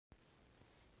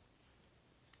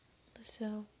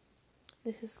So,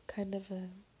 this is kind of a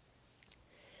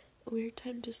weird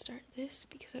time to start this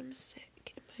because I'm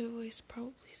sick and my voice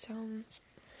probably sounds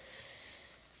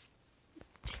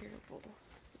terrible.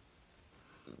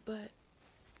 But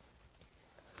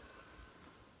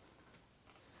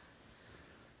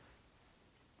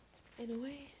in a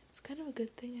way, it's kind of a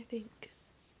good thing, I think.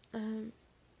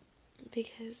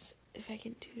 Because if I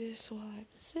can do this while I'm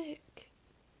sick,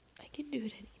 I can do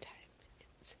it anytime.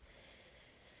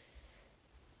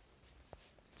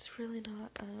 It's really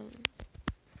not,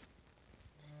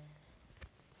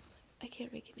 I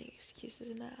can't make any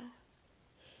excuses now.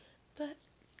 But,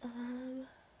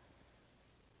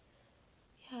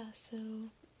 yeah, so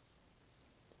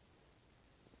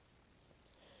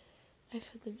I've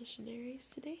had the missionaries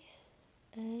today,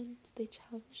 and they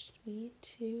challenged me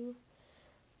to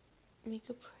make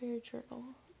a prayer journal,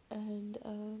 and,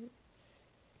 I'm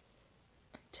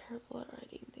terrible at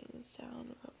writing things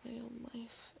down about my own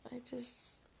life.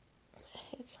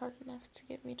 It's hard enough to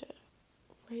get me to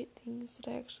write things that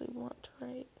I actually want to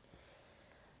write,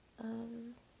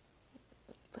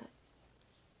 but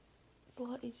it's a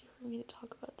lot easier for me to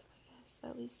talk about them, I guess,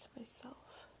 at least to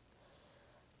myself.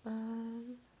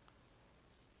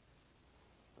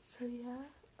 So yeah,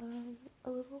 a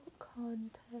little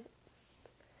context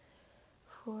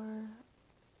for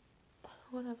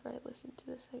whenever I listen to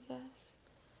this, I guess.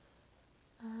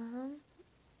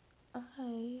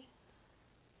 I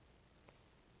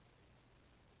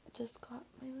just got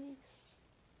my lease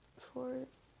for a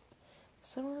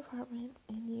summer apartment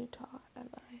in Utah, and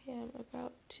I am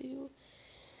about to,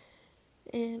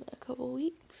 in a couple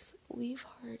weeks, leave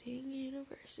Harding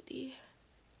University,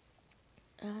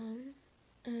 and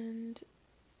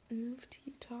move to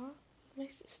Utah with my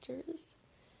sisters.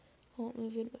 I won't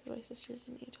move in with my sisters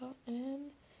in Utah,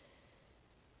 and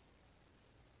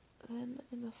then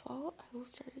in the fall, I will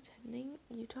start attending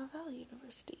Utah Valley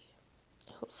University,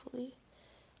 hopefully.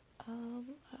 I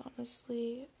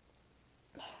honestly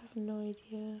have no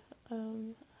idea,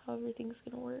 how everything's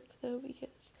gonna work, though,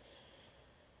 because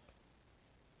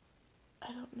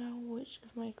I don't know which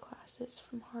of my classes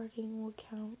from Harding will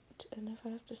count, and if I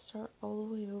have to start all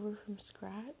the way over from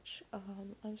scratch,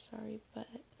 I'm sorry, but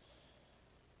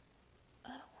I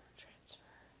don't want to transfer.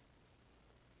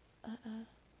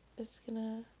 It's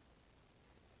gonna,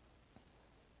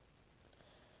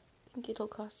 I think it'll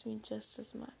cost me just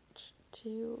as much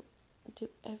to do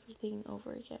everything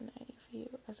over again at UVU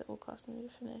as it will cost me to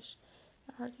finish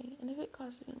at Harding, and if it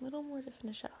costs me a little more to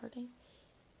finish at Harding,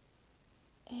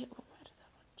 it won't matter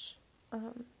that much.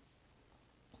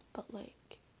 But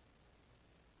like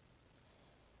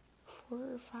 4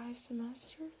 or 5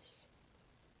 semesters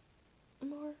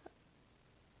more,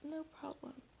 no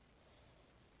problem.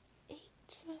 8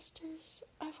 semesters?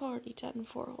 I've already done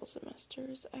 4 whole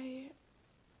semesters. I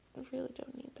really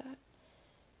don't need that.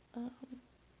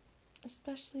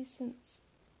 Especially since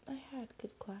I had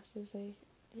good classes. They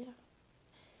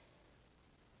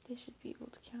should be able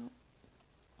to count.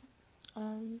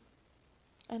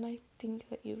 And I think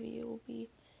that UVU will be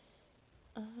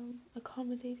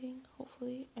accommodating,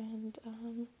 hopefully, and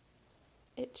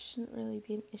it shouldn't really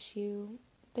be an issue.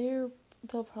 They'll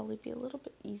probably be a little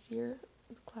bit easier,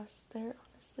 the classes there,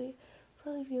 honestly.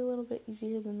 Probably be a little bit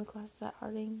easier than the classes at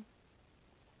Harding,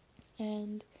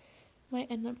 and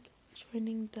might end up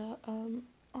joining the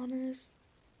honors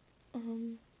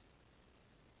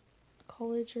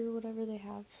college or whatever they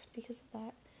have because of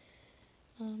that.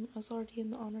 I was already in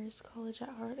the honors college at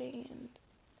Harding, and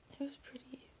it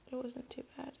wasn't too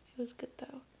bad. It was good,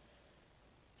 though.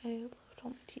 I loved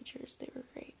all my teachers. They were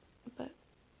great. But,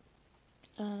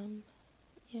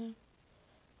 yeah.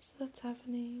 So that's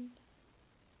happening.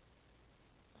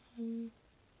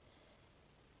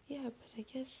 Yeah, but I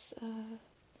guess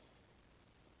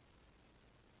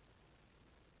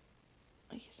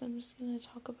I'm just gonna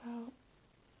talk about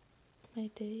my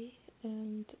day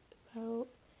and about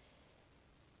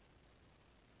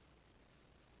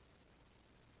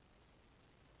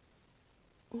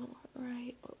what went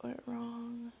right, what went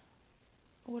wrong,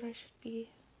 what I should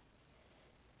be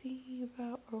thinking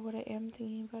about, or what I am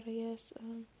thinking about, I guess.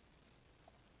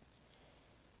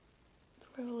 The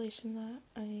revelation that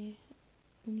I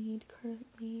need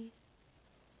currently,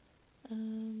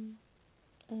 and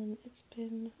it's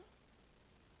been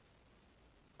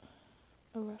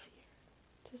a rough year,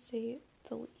 to say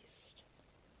the least.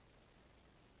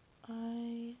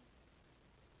 I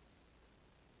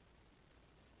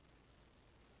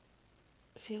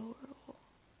feel horrible,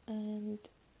 and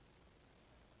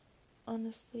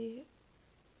honestly,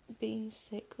 being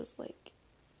sick was like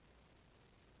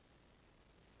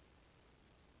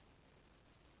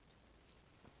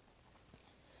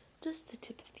just the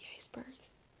tip of the iceberg.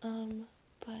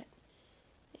 But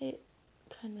it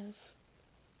kind of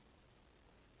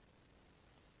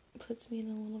puts me in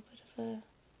a little bit of a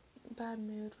bad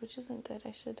mood, which isn't good.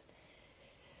 I should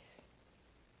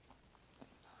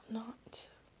not.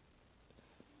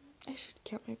 I should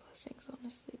count my blessings,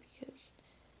 honestly, because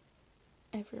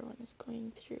everyone is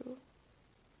going through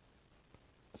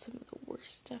some of the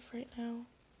worst stuff right now.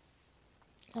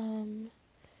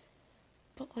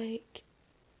 But like,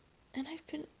 and I've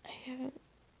been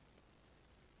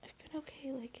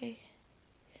okay. Like, I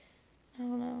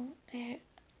don't know. I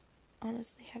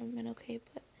honestly haven't been okay,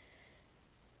 but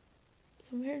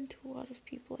compared to a lot of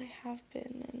people, I have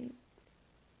been, and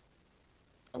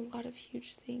a lot of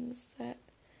huge things that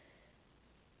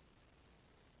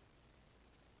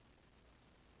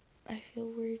I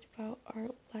feel worried about are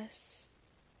less.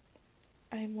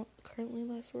 I'm currently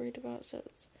less worried about, so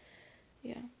it's,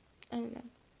 yeah, I don't know.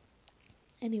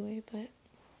 Anyway, but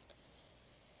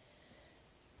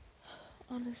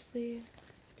honestly,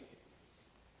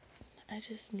 I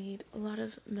just need a lot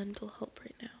of mental help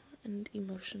right now, and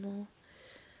emotional,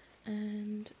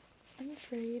 and I'm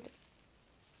afraid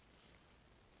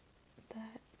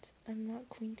that I'm not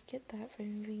going to get that by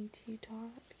moving to Utah,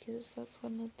 because that's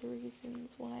one of the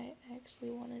reasons why I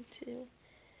actually wanted to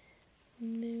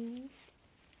move,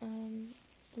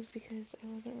 was because I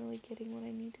wasn't really getting what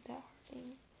I needed at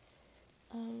Harding,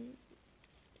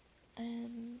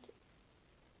 and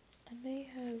I may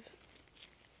have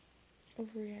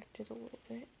overreacted a little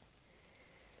bit,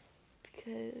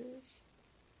 because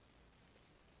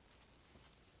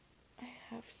I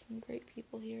have some great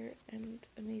people here and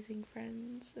amazing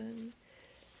friends, and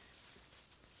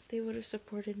they would have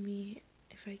supported me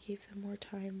if I gave them more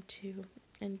time to,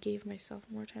 and gave myself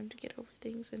more time to get over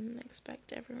things, and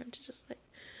expect everyone to just like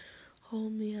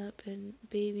hold me up and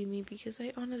baby me, because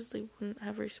I honestly wouldn't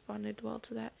have responded well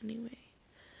to that anyway.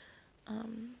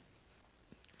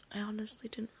 I honestly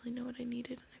didn't really know what I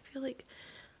needed, and I feel like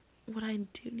what I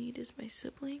do need is my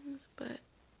siblings, but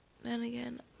then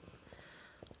again,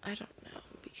 I don't know,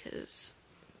 because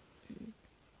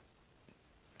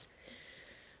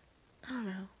I don't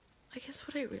know. I guess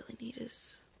what I really need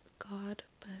is God,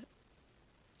 but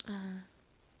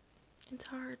it's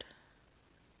hard.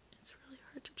 It's really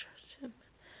hard to trust him.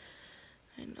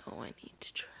 I know I need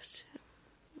to trust him,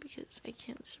 because I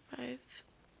can't survive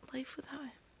life without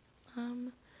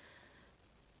him.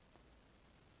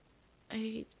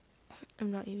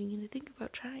 I'm not even gonna think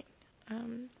about trying.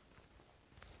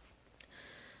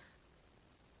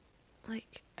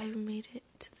 Like, I've made it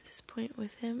to this point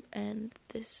with him, and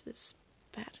this is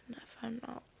bad enough. I'm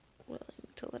not willing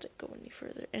to let it go any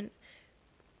further, and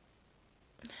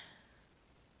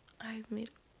I've made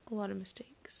a lot of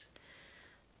mistakes,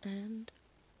 and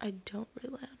I don't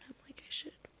rely on him like I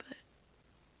should, but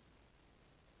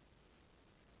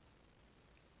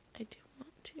I do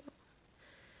want to.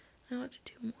 I want to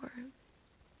do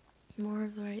more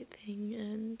of the right thing,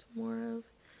 and more of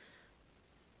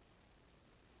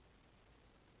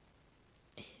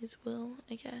his will,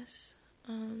 I guess.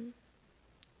 And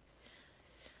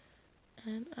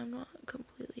I'm not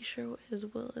completely sure what his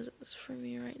will is for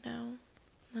me right now.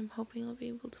 I'm hoping I'll be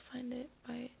able to find it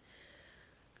by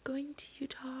going to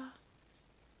Utah,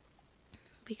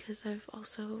 because I've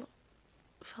also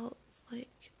felt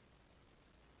like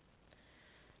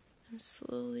I'm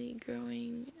slowly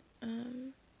growing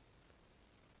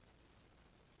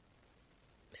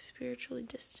spiritually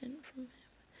distant from him,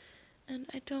 and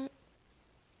I don't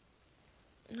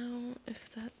know if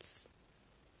that's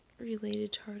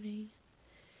related to Harding.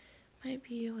 Might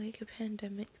be like a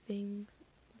pandemic thing,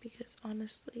 because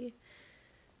honestly,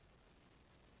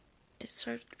 it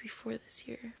started before this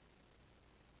year,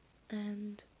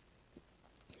 and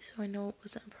so I know it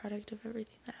wasn't a product of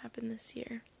everything that happened this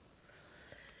year,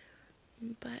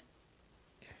 but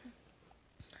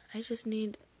I just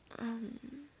need a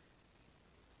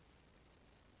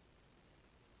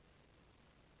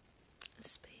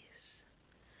space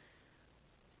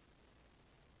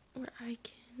where I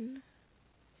can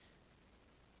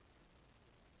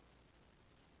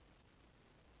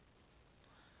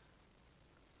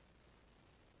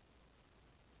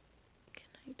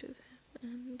connect with him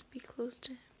and be close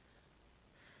to him,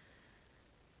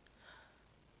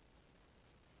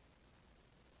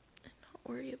 and not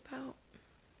worry about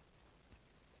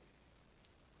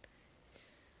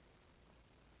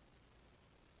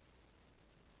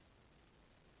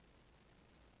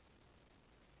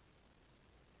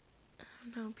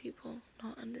people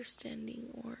not understanding,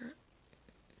 or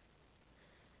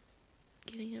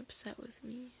getting upset with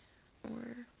me,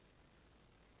 or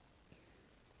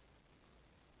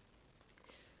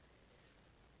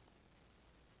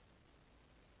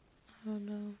oh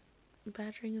no,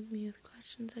 badgering of me with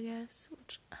questions, I guess,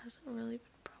 which hasn't really been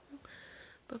a problem.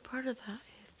 But part of that,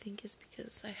 I think, is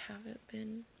because I haven't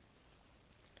been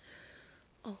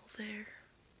all there.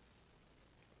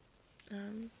 I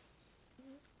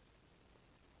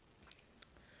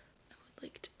would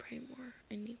like to pray more.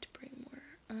 I need to pray more.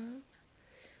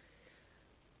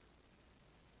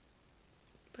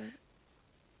 But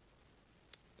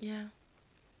yeah.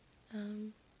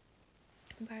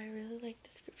 But I really like the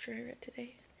scripture I read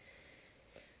today.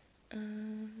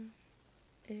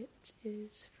 It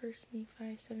is 1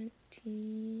 Nephi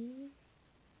 17,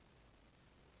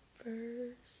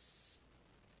 verse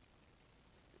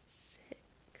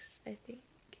 6, I think.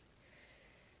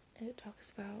 And it talks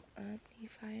about Nephi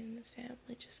and his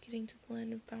family just getting to the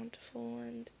land of Bountiful,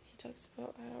 and he talks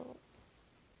about how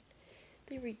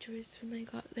they rejoiced when they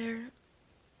got there,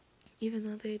 even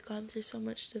though they had gone through so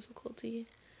much difficulty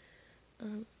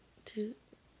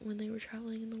when they were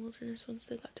traveling in the wilderness. Once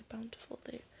they got to Bountiful,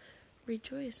 they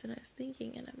rejoiced. And I was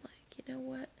thinking, and I'm like, you know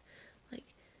what?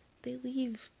 Like, they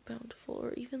leave Bountiful,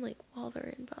 or even like while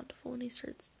they're in Bountiful,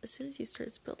 as soon as he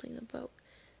starts building the boat,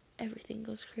 everything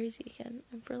goes crazy again.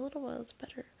 And for a little while it's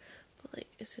better, but like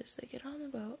as soon as they get on the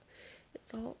boat,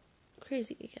 it's all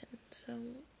crazy again. So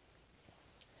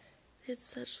it's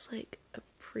such like a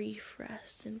brief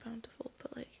rest in Bountiful,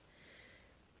 but like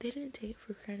they didn't take it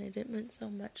for granted. It meant so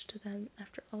much to them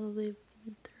after all that they've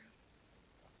been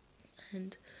through.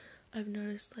 And I've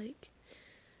noticed, like,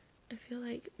 I feel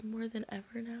like more than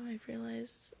ever now, I've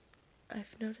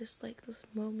noticed like those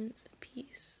moments of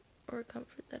peace or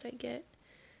comfort that I get,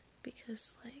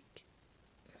 because like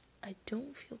I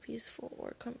don't feel peaceful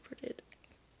or comforted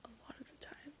a lot of the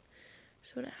time.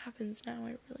 So when it happens now,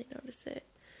 I really notice it.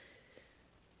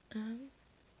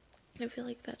 I feel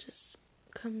like that just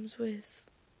comes with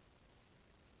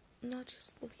not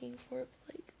just looking for it,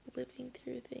 but like living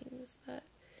through things that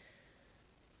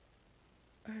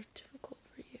are difficult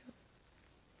for you.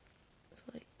 It's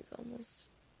like it's almost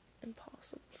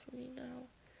impossible for me now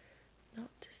not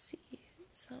to see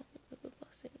some of the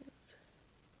blessings.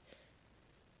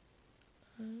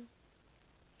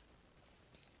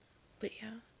 But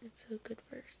yeah, it's a good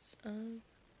verse. And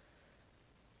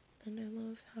I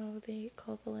love how they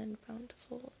call the land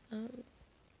bountiful. And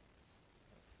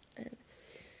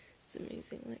it's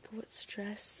amazing, like, what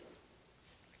stress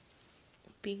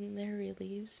being there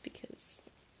relieves, because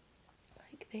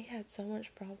like they had so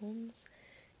much problems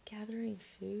gathering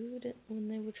food when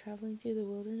they were traveling through the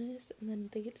wilderness, and then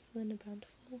they get to the land of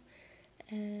bountiful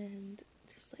and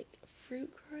there's like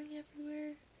fruit growing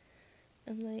everywhere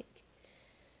and like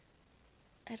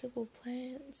edible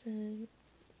plants, and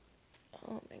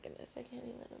oh my goodness, I can't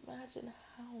even imagine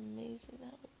how amazing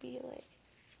that would be, like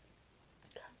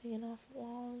coming off a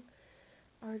long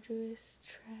arduous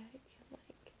trek and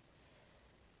like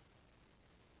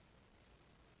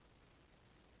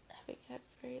having had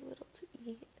very little to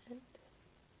eat. And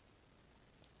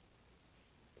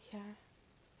yeah,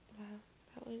 wow,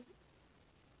 that would,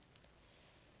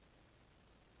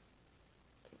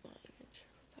 I'm not even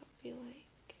sure what that would be like.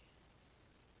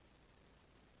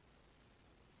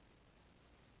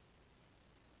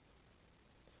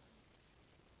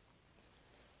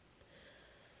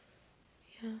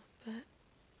 Yeah, but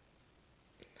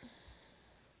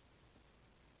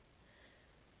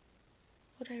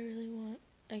what I really want,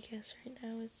 I guess, right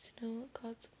now is to know what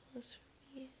God's will is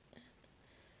for me, and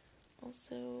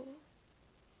also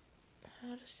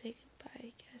how to say goodbye,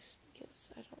 I guess,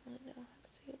 because I don't really know how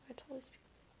to say goodbye to all these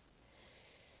people.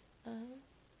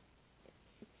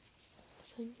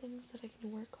 Some things that I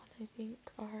can work on, I think,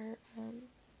 are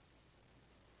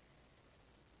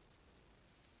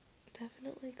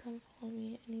definitely Come Follow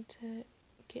Me. I need to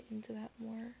get into that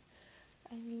more.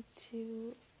 I need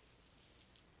to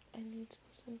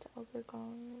listen to Elder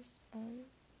Gong's.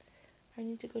 I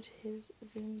need to go to his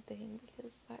Zoom thing,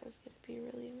 because that is going to be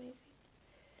really amazing.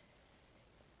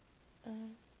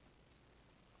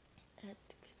 And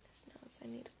goodness knows, I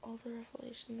need all the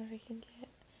revelation that I can get.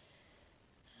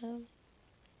 I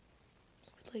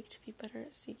would like to be better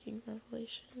at seeking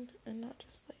revelation and not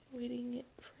just like waiting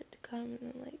for it to come and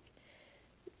then like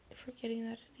forgetting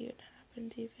that it even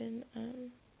happened even.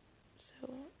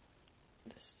 So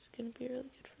this is gonna be really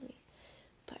good for me.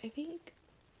 But I think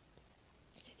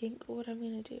what I'm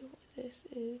gonna do with this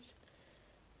is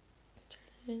turn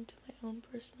it into my own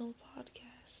personal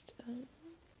podcast. I'm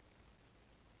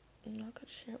not gonna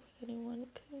share it with anyone,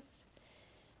 because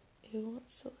who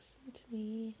wants to listen to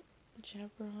me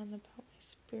jabber on about my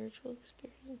spiritual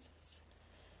experiences?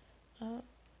 Not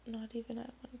even I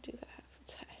want to do that half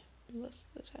the time. Most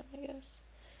of the time, I guess.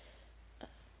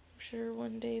 sure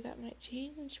one day that might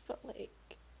change, but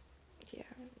like, yeah,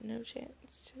 no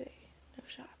chance today, no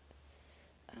shot.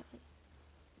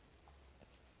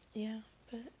 Yeah,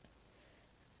 but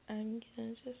I'm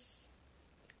gonna just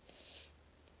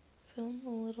film a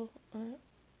little,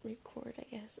 record, I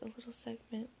guess, a little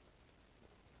segment,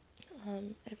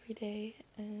 every day,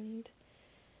 and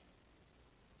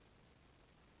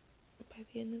by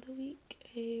the end of the week,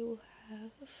 I will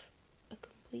have a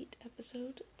complete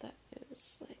episode that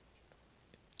is like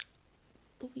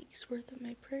the week's worth of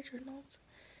my prayer journals.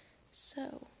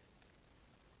 So,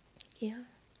 yeah.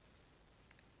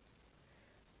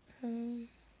 I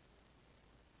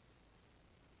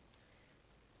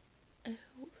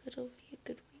hope it'll be a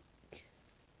good week.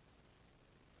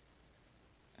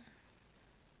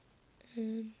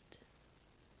 And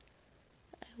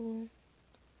I will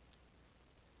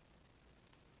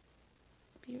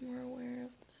be more aware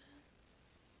of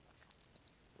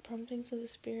the promptings of the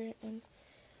Spirit and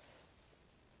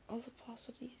all the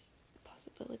possibilities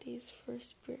for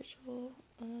spiritual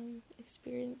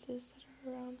experiences that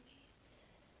are around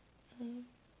me.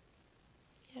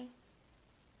 Yeah.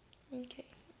 Okay.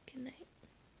 Good night.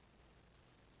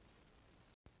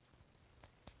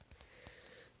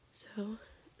 So,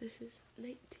 this is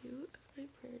night 2 of my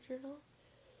prayer journal.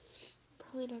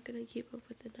 Probably not gonna keep up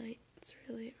with the nights,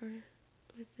 really, or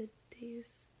with the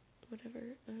days,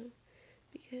 whatever,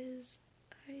 because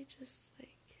I just, like,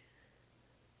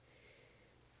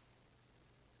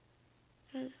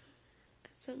 I don't know,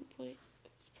 at some point,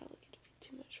 it's probably gonna be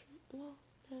too much for me. Well,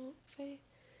 no,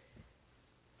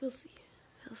 we'll see.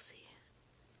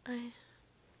 I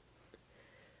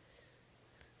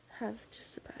have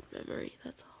just a bad memory,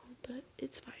 that's all, but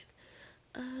it's fine.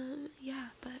 Yeah,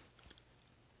 but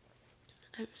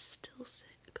I'm still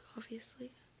sick,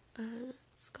 obviously.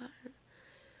 It's gotten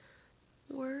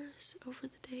worse over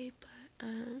the day, but,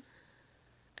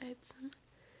 I had some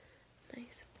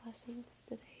nice blessings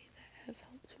today that have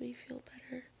helped me feel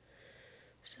better.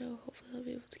 So hopefully I'll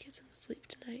be able to get some sleep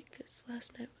tonight, because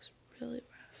last night was really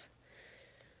rough.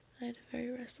 I had a very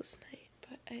restless night,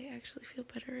 but I actually feel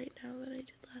better right now than I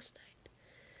did last night.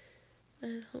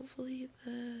 And hopefully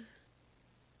I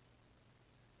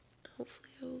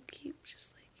will keep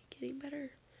just like getting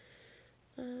better.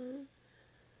 And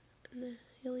the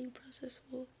healing process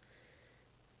will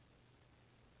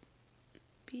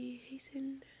be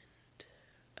hastened,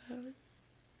 and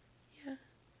yeah.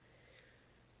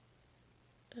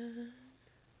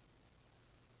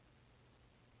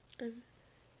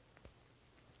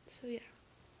 So yeah.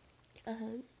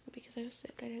 Because I was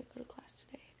sick, I didn't go to class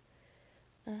today.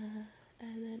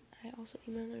 And then I also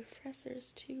emailed my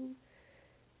professors to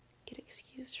get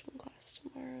excused from class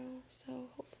tomorrow, so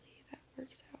hopefully that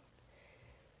works out.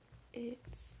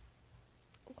 It's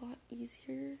a lot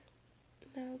easier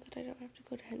now that I don't have to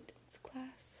go to Hendon's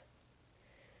class.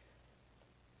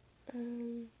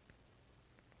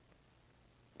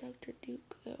 Dr.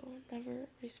 Duke, though, never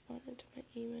responded to my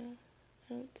email,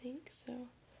 I don't think, so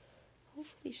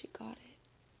hopefully she got it.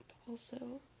 But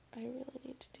also, I really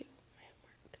need to do my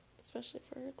homework, especially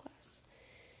for her class.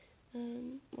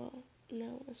 Well,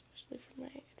 no, especially for my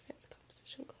advanced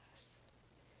composition class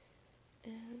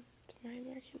and my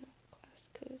American class,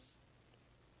 because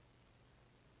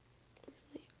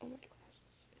really all my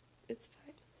classes, it's fine.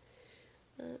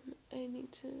 I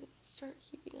need to start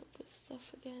keeping up with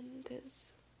stuff again,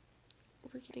 because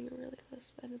we're getting really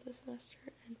close to the end of the semester,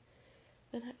 and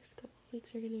the next couple of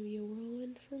weeks are going to be a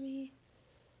whirlwind for me,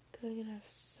 because I'm going to have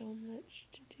so much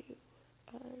to do.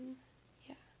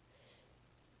 Yeah.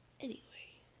 Anyway,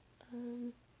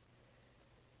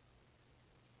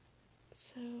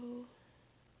 so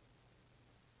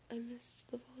I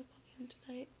missed the volleyball game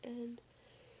tonight, and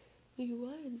we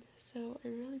won, so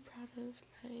I'm really proud of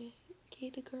my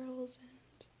Gata girls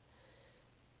and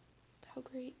how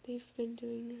great they've been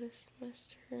doing this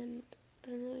semester, and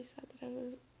I'm really sad that I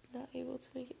was not able to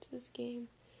make it to this game.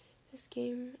 This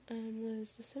game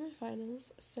was the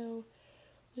semifinals, so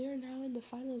we are now in the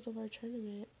finals of our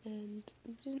tournament, and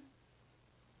we didn't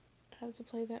have to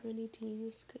play that many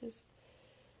teams because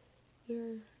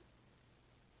we're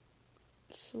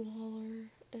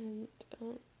smaller, and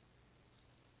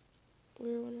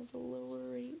we're one of the lower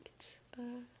ranked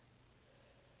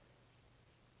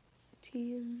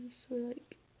teams.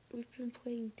 We've been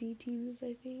playing D teams,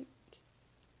 I think.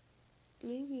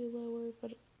 Maybe lower,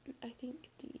 but I think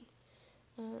D.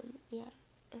 Yeah.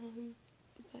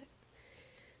 But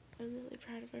I'm really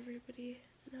proud of everybody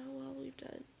and how well we've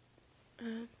done.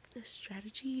 A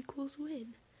strategy equals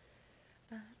win.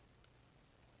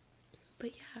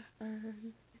 But yeah,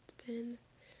 it's been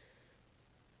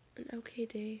an okay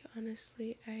day,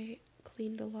 honestly. I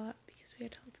cleaned a lot because we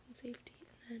had health and safety,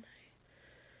 and then I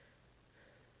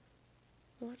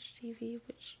watched TV,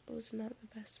 which was not the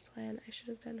best plan. I should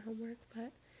have done homework,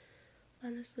 but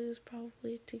honestly, it was probably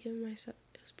best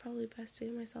to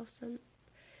give myself some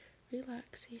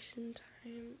relaxation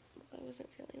time while I wasn't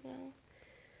feeling well.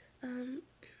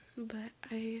 But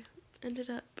I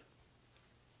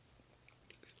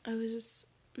was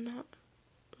not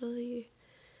really,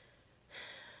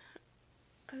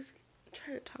 I was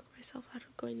trying to talk myself out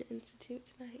of going to institute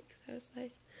tonight, because I was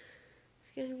like,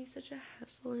 it's gonna be such a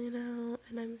hassle,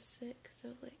 and I'm sick,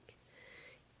 so, like,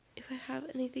 if I have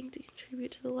anything to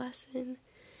contribute to the lesson,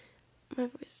 my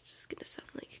voice is just gonna sound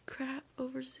like crap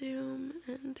over Zoom,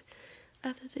 and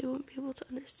either they won't be able to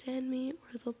understand me,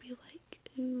 or they'll be like,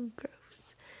 ooh,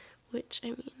 gross. Which, I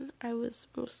mean, I was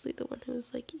mostly the one who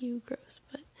was like, ew, gross,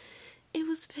 but it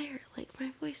was fair. Like,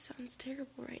 my voice sounds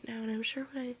terrible right now, and I'm sure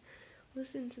when I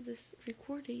listen to this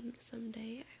recording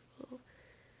someday, I will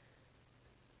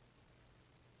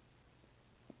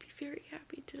be very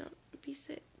happy to not be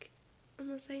sick,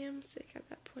 unless I am sick at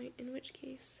that point, in which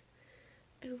case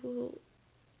I will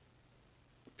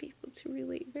be able to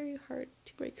relate very hard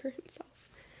to my current self.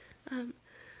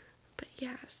 But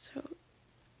yeah, so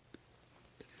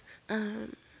I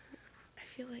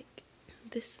feel like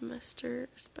this semester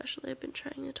especially, I've been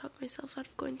trying to talk myself out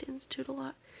of going to institute a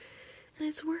lot, and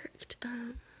it's worked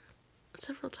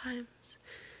several times,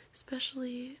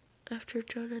 especially after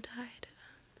Jonah died.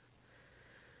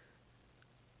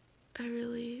 I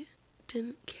really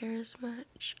didn't care as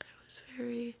much. I was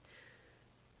very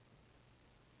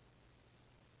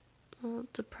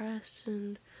depressed,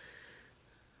 and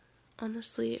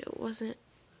honestly it wasn't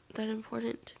that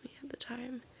important to me at the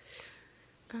time.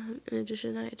 In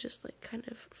addition, I just like kind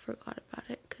of forgot about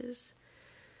it because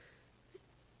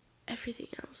everything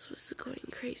else was going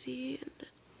crazy and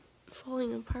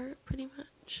falling apart pretty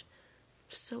much.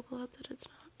 I'm so glad that it's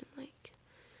not in like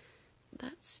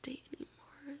that state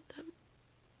anymore, that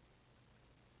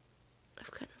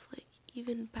I've kind of like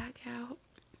even back out,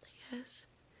 I guess.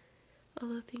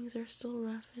 Although things are still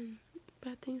rough and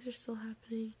bad things are still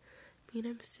happening. I mean,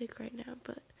 I'm sick right now,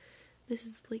 but this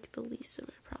is like the least of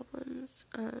my problems.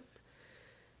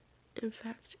 In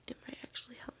fact, it might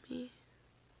actually help me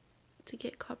to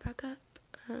get caught back up.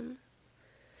 But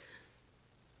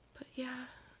yeah.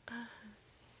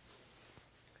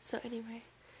 So anyway,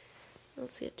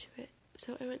 let's get to it.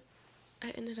 So I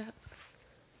ended up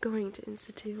going to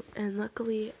institute, and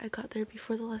luckily I got there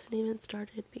before the lesson even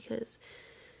started, because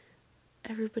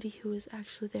everybody who was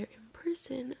actually there in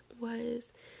person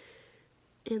was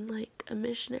in like a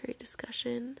missionary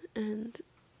discussion, and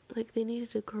like they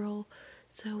needed a girl,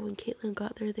 so when Caitlin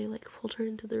got there they like pulled her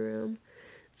into the room.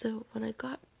 So when I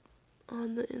got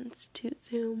on the institute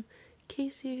Zoom,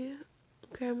 Casey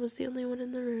Graham was the only one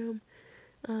in the room,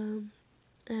 and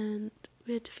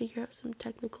we had to figure out some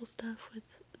technical stuff with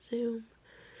Zoom,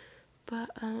 but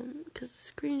because the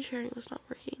screen sharing was not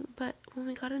working. But when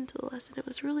we got into the lesson, it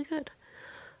was really good.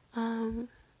 And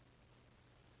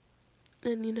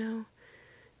of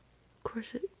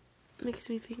course it makes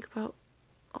me think about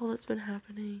all that's been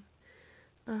happening.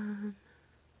 It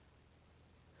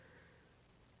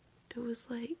was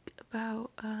like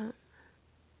about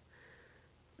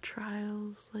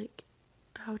trials, like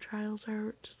how trials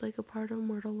are just like a part of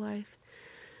mortal life.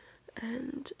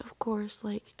 And of course,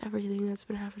 like everything that's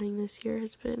been happening this year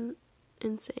has been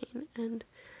insane, and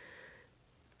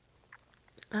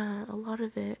a lot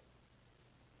of it,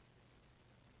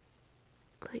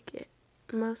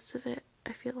 most of it,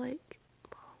 I feel like,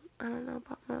 well, I don't know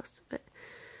about most of it,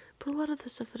 but a lot of the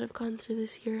stuff that I've gone through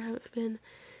this year have been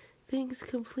things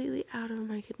completely out of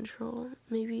my control.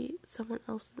 Maybe someone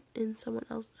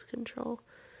else's control.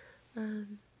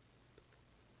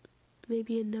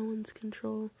 Maybe in no one's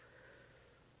control.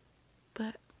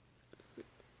 But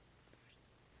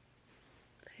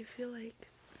I feel like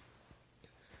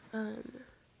a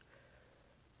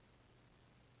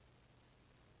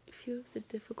few of the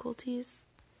difficulties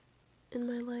in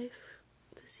my life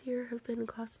this year have been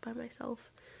caused by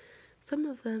myself. Some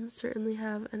of them certainly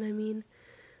have, and I mean,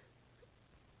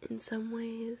 in some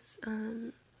ways,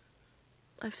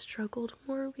 I've struggled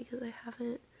more because I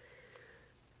haven't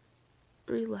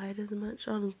relied as much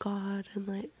on God and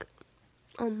like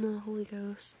on the Holy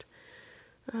Ghost,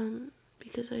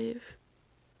 because I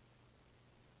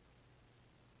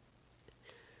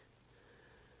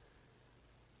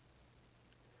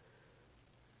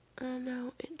don't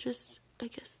know, I guess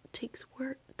it takes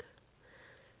work.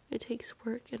 It takes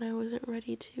work, and I wasn't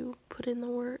ready to put in the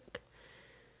work,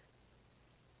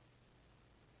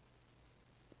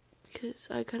 because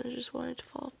I kind of just wanted to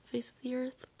fall off the face of the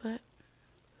earth, but,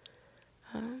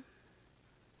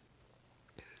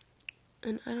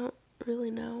 and I don't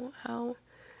really know how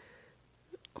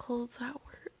all of that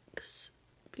works,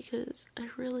 because I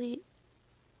really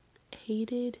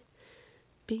hated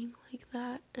being like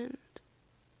that, and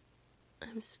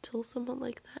I'm still someone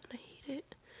like that, and I hate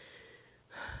it.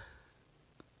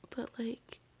 But,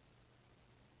 like,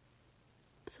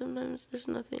 sometimes there's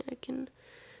not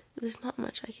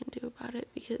much I can do about it,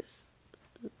 because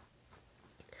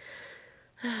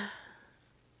I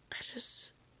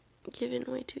just give in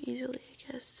way too easily,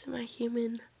 I guess, to my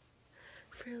human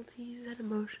frailties and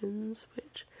emotions,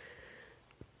 which,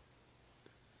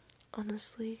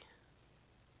 honestly,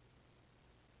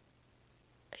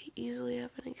 I easily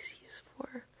have an excuse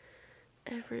for.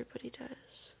 Everybody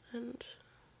does, and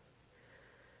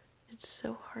it's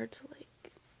so hard to,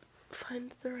 like,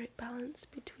 find the right balance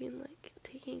between, like,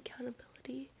 taking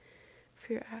accountability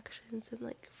for your actions and,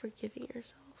 like, forgiving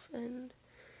yourself, and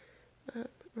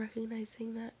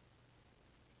recognizing that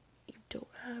you don't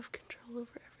have control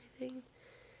over everything,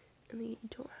 and that you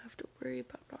don't have to worry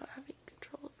about not having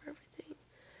control over everything,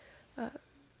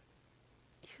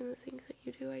 even the things that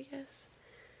you do, I guess.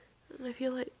 And I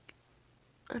feel like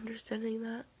understanding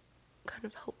that kind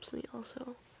of helps me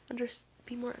also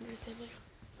be more understanding of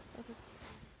other people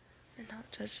and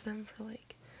not judge them for,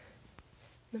 like,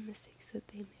 the mistakes that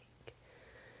they make.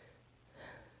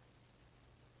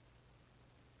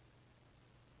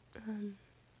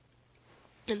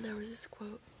 And there was this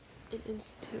quote in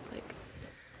Institute, like,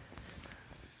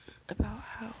 about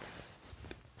how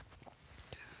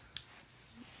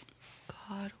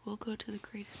God will go to the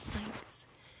greatest lengths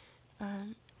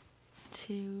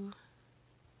to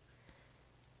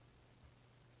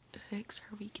fix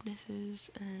our weaknesses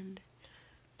and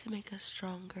to make us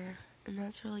stronger. And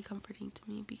that's really comforting to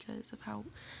me because of how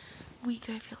weak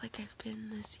I feel like I've been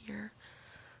this year,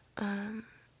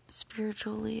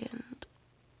 spiritually and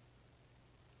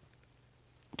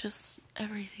just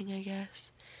everything, I guess,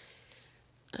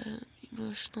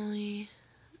 emotionally,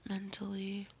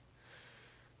 mentally,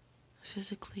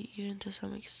 physically, even to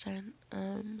some extent.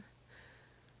 And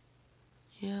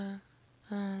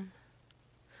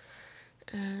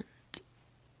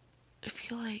I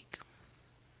feel like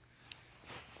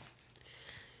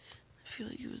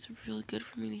it was really good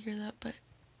for me to hear that, but,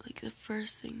 like, the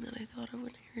first thing that I thought of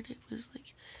when I heard it was,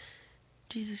 like,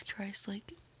 Jesus Christ,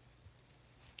 like,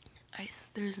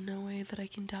 there's no way that I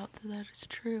can doubt that that is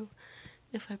true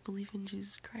if I believe in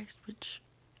Jesus Christ, which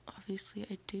obviously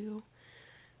I do.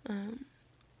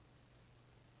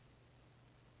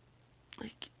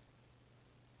 Like,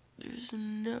 there's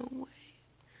no way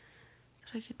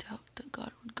that I could doubt that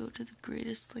God would go to the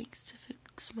greatest lengths to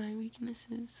fix my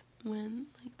weaknesses when,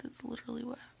 like, that's literally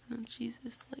what happened with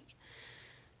Jesus. Like,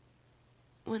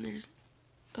 when there's,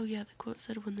 oh yeah, the quote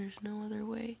said, when there's no other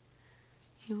way,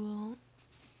 He will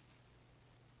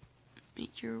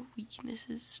make your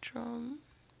weaknesses strong,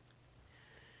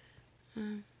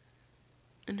 and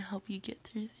help you get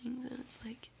through things. And it's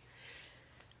like,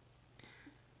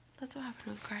 that's what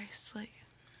happened with Christ. Like,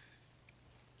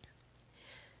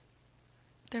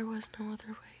 there was no other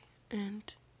way,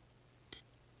 and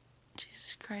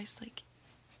Jesus Christ, like,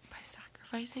 by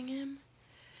sacrificing Him,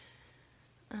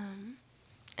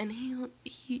 and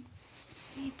he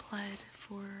pled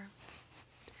for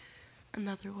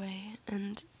another way,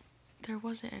 and there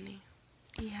wasn't any.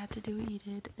 He had to do what He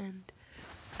did, and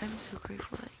I'm so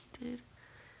grateful that He did.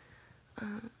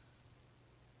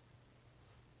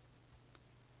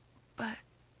 But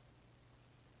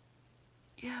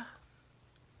yeah,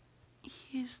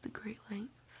 He's the great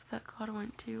length that God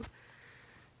went to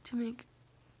make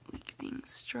weak things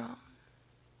strong.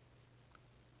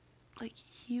 Like,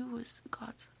 He was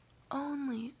God's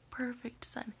only perfect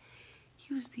Son.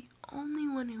 He was the only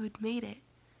one who had made it.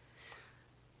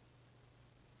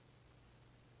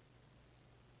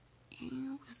 He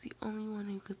was the only one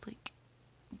who could, like,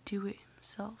 do it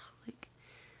Himself, like,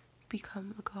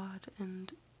 become a God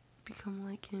and become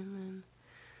like Him, and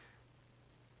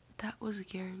that was a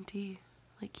guarantee.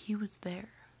 Like, He was there.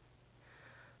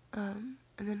 And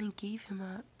then He gave Him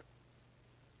up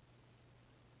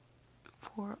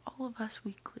for all of us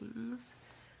weaklings,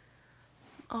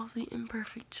 all the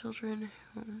imperfect children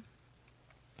who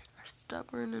are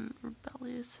stubborn and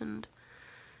rebellious and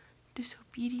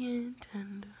disobedient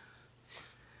and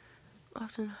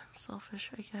oftentimes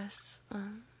selfish, I guess.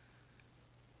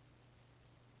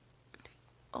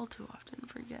 All too often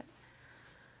forget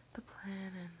the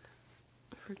plan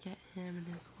and forget Him and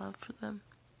His love for them,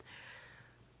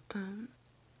 and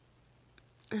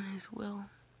His will.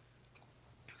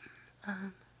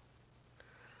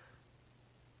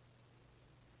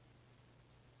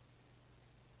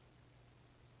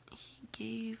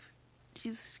 gave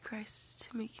Jesus Christ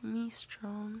to make me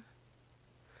strong.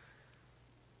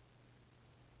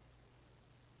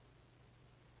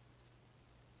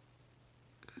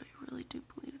 And I really do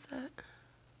believe that.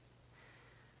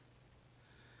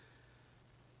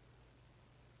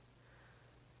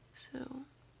 So,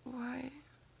 why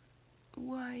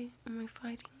am I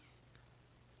fighting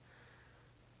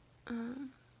it?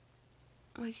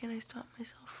 Why can't I stop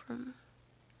myself from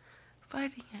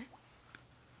fighting it?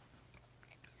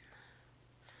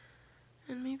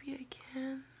 And maybe I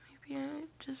can. Maybe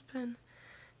I've just been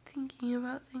thinking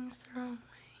about things the wrong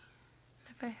way.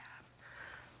 And if I have,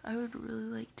 I would really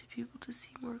like to be able to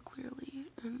see more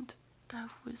clearly and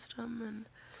have wisdom and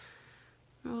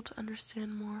be able to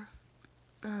understand more.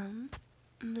 And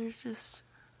there's just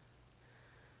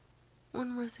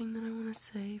one more thing that I want to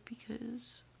say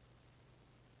because,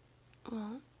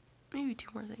 well, maybe two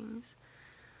more things.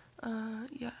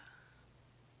 Yeah.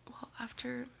 Well,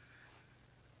 after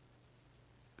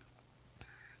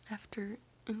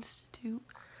Institute,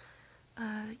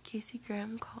 Casey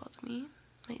Graham called me,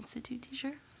 my Institute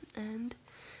teacher, and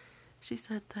she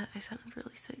said that I sounded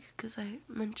really sick because I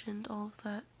mentioned all of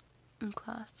that in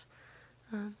class.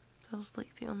 That was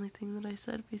like the only thing that I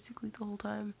said basically the whole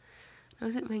time. I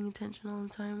wasn't paying attention all the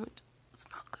time, which was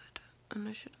not good, and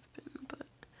I should have been, but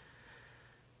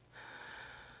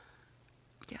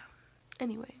yeah.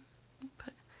 Anyway,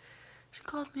 but she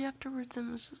called me afterwards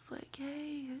and was just like,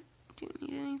 hey, do you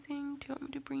need anything? Do you want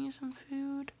me to bring you some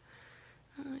food?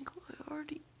 I'm like, well, I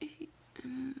already ate,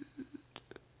 and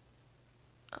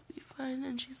I'll be fine.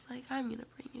 And she's like, I'm gonna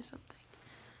bring you something.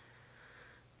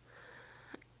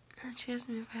 And she asked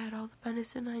me if I had all the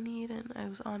medicine I need, and I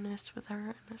was honest with her,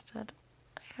 and I said,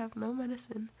 I have no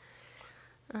medicine,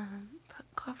 but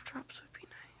cough drops would be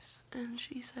nice. And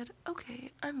she said,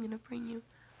 okay, I'm gonna bring you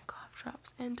cough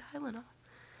drops and Tylenol.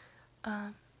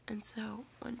 And so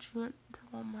when she went to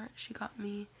Walmart, she got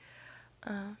me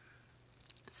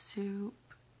soup,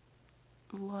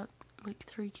 like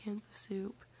 3 cans of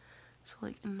soup, so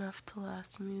like enough to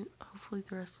last me hopefully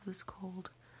the rest of this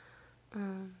cold.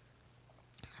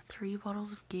 3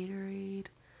 bottles of Gatorade,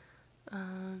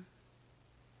 a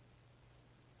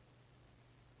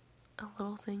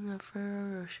little thing of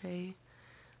Ferrero Rocher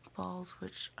balls,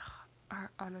 which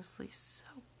are honestly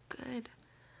so good.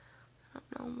 I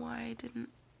don't know why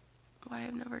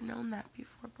I've never known that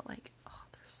before, but like, oh,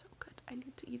 they're so good. I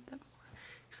need to eat them more,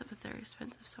 except that they're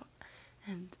expensive, so,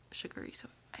 and sugary, so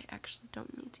I actually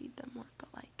don't need to eat them more, but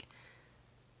like,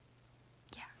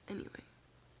 yeah, anyway.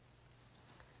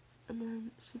 And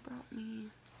then she brought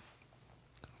me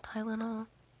Tylenol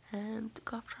and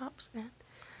cough drops and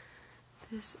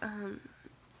this,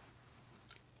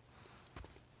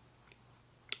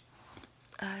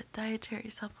 dietary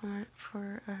supplement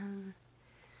for,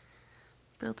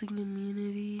 building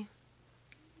immunity,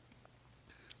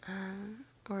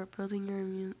 or boosting your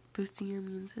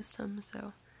immune system,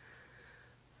 so,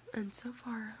 and so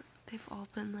far, they've all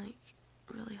been, like,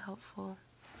 really helpful.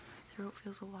 My throat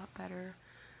feels a lot better,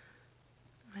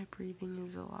 my breathing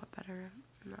is a lot better,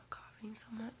 I'm not coughing so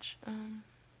much,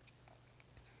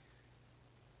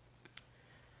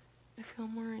 I feel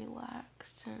more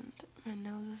relaxed, and my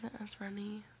nose isn't as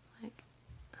runny, like,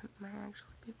 I might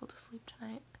actually be able to sleep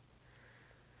tonight.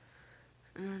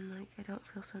 And then, like, I don't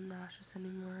feel so nauseous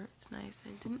anymore. It's nice.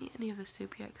 I didn't eat any of the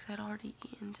soup yet because I'd already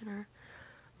eaten dinner.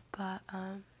 But,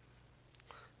 I'm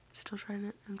trying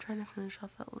to finish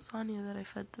off that lasagna that I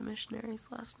fed the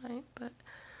missionaries last night. But,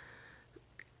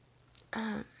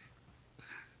 I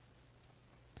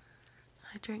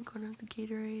drank one of the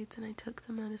Gatorades and I took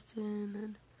the medicine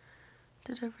and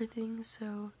did everything.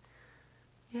 So,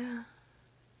 yeah.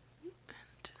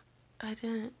 And I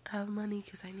didn't have money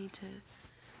because I need to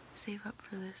save up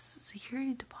for this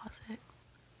security deposit,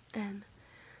 and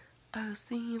I was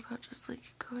thinking about just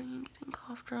like going and getting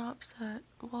cough drops at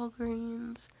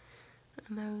Walgreens,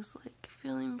 and I was like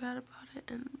feeling bad about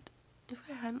it, and if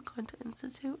I hadn't gone to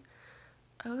Institute,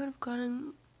 I would have gone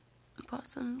and bought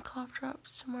some cough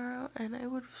drops tomorrow, and I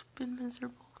would have been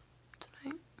miserable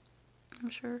tonight, I'm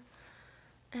sure,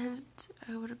 and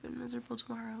I would have been miserable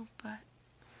tomorrow, but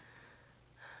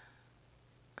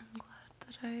I'm glad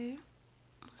that I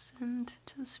listened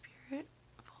to the spirit,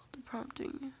 followed the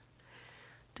prompting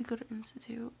to go to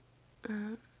Institute,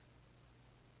 and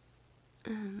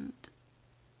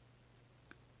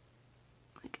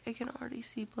like I can already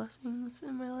see blessings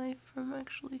in my life from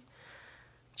actually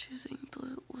choosing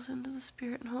to listen to the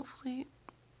spirit, and hopefully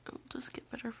it will just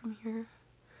get better from here.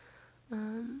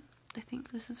 I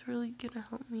think this is really gonna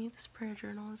help me. This prayer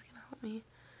journal is gonna help me,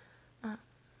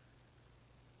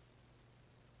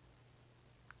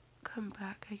 come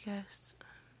back, I guess.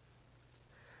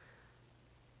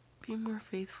 Be more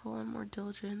faithful and more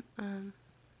diligent, and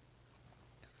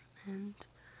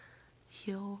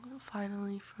heal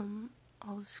finally from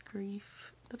all this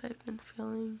grief that I've been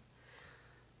feeling.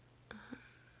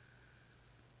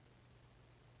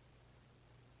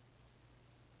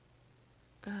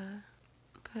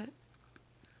 But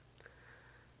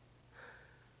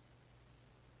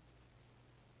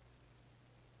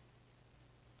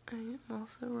I am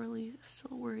also really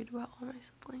still worried about all my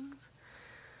siblings,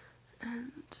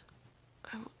 and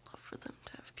I would love for them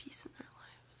to have peace in their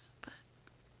lives, but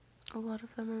a lot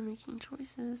of them are making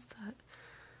choices that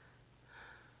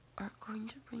aren't going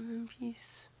to bring them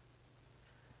peace,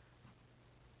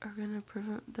 are going to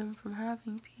prevent them from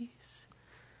having peace,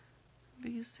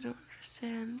 because they don't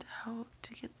understand how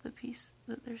to get the peace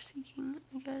that they're seeking,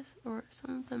 I guess. Or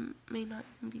some of them may not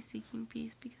even be seeking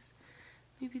peace because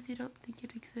maybe they don't think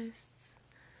it exists.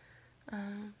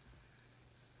 I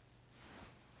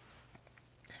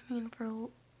mean, for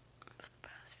the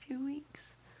past few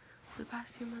weeks, for the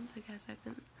past few months, I guess, I've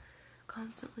been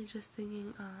constantly just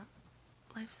thinking,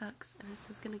 life sucks, and it's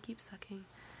just gonna keep sucking,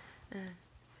 and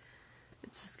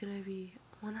it's just gonna be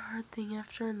one hard thing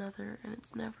after another, and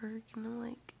it's never gonna,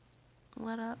 like,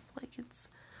 let up. Like, it's,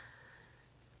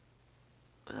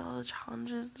 with all the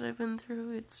challenges that I've been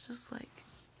through, it's just like,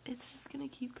 it's just gonna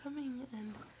keep coming,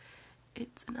 and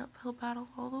it's an uphill battle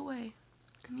all the way.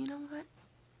 And you know what?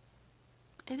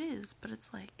 It is, but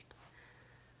it's like,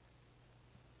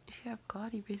 if you have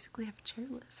God, you basically have a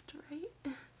chairlift, right?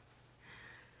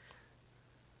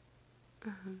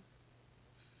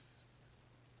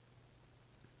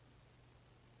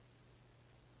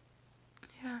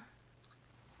 Yeah.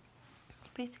 You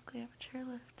basically have a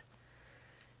chairlift.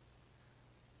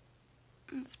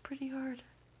 It's pretty hard.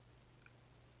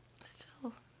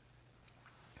 Still.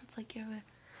 It's like you have a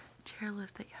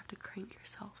chairlift that you have to crank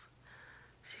yourself.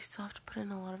 So you still have to put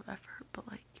in a lot of effort, but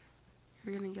like,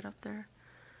 you're gonna get up there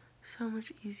so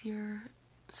much easier,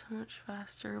 so much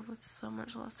faster, with so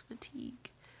much less fatigue.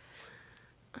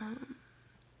 But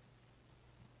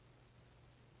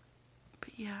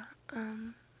yeah,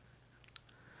 and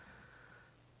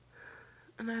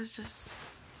I was just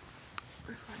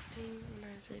reflecting when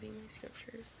I was reading my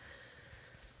scriptures.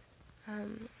 I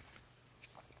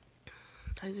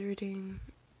was reading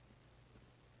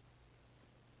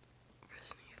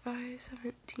Nephi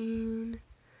 17,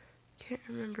 can't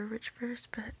remember which verse,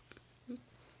 but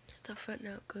the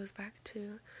footnote goes back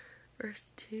to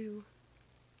verse 2,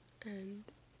 and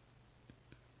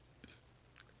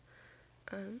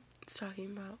it's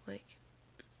talking about, like,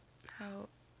 how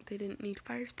they didn't need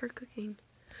fires for cooking,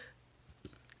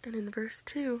 and in verse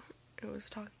 2, it was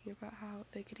talking about how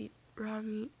they could eat raw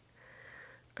meat,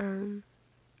 or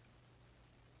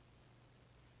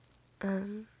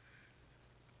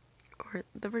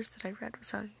the verse that I read was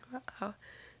talking about how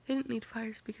they didn't need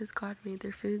fires because God made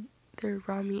their food, their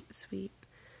raw meat, sweet,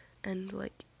 and,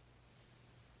 like,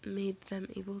 made them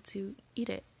able to eat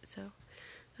it. So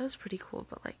that was pretty cool.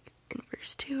 But, like, in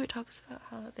verse 2, it talks about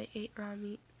how they ate raw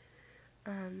meat,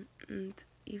 and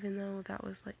even though that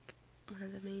was, like, one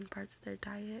of the main parts of their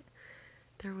diet,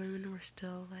 their women were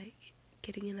still, like,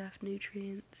 getting enough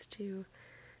nutrients to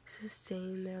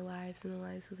sustain their lives and the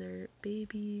lives of their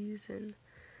babies. And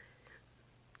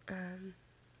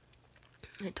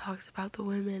it talks about the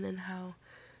women and how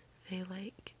they,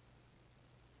 like,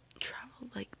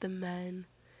 traveled like the men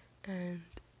and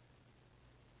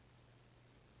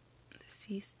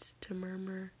ceased to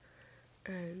murmur.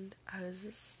 And I was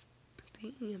just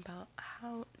thinking about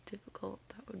how difficult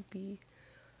that would be,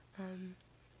 and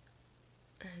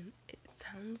it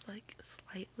sounds like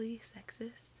slightly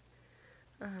sexist,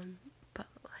 but,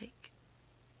 like,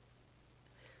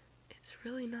 it's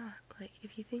really not. Like,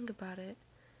 if you think about it,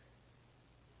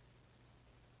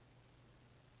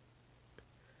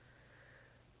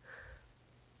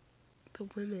 the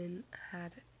women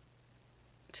had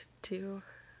to do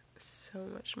so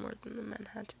much more than the men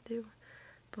had to do,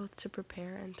 both to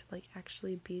prepare and to, like,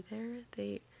 actually be there.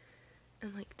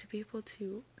 And, like, to be able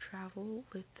to travel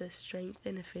with the strength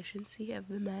and efficiency of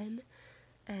the men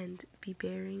and be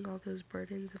bearing all those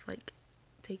burdens of, like,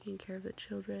 taking care of the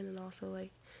children and also,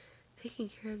 like, taking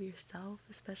care of yourself,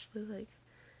 especially, like,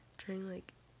 during,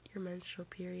 like, your menstrual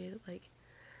period. Like,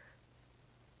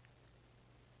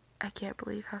 I can't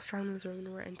believe how strong those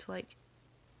women were, and to, like,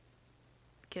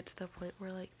 get to the point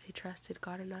where, like, they trusted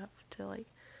God enough to, like,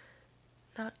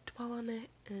 not dwell on it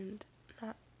and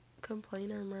not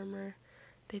complain or murmur.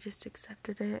 They just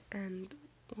accepted it and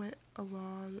went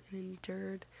along and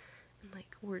endured, and,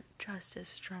 like, were just as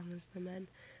strong as the men,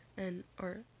 and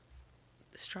or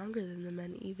stronger than the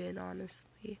men even,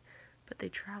 honestly, but they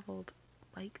traveled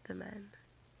like the men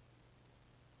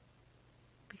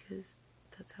because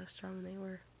that's how strong they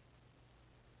were.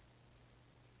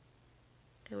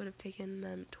 It would have taken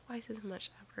them twice as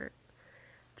much effort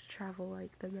to travel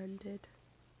like the men did,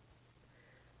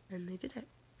 and they did it.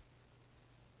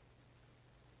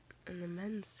 And the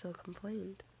men still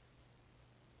complained.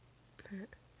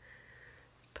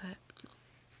 But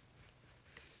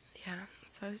yeah,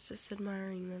 so I was just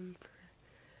admiring them for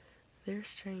their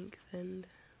strength, and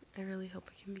I really hope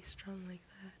I can be strong like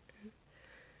that,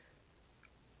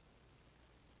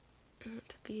 and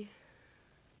to be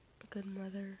a good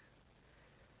mother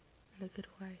and a good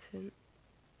wife, and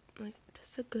like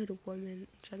just a good woman in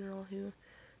general who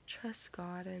trusts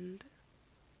God and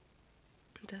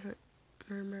doesn't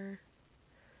murmur,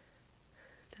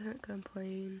 doesn't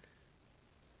complain,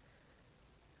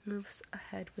 moves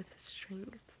ahead with the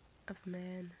strength of a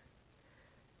man,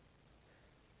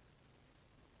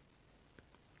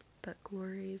 but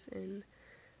glories in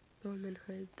the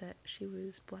womanhood that she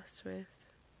was blessed with.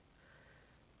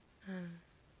 I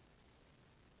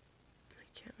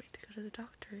can't wait to go to the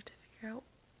doctor to figure out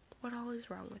what all is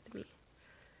wrong with me.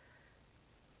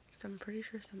 Because I'm pretty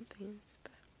sure something is,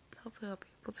 but hopefully I'll be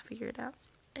able to figure it out.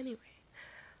 Anyway,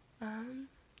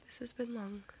 this has been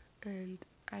long, and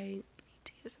I need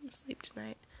to get some sleep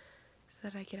tonight so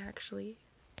that I can actually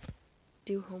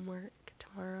do homework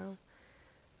tomorrow.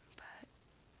 But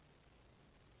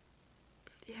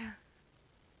yeah,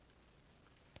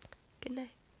 good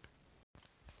night.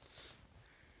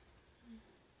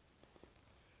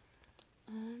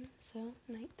 So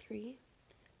night 3.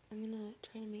 I'm gonna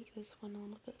try to make this one a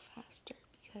little bit faster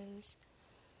because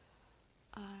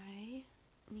I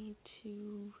need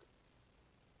to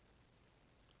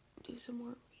do some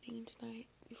more reading tonight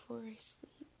before I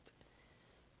sleep.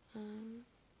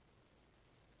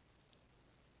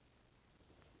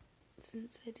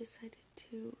 Since I decided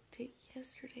to take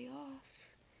yesterday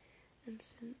off, and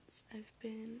since I've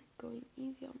been going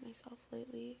easy on myself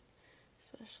lately,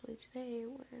 especially today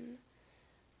when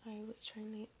I was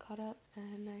trying to get caught up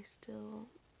and I still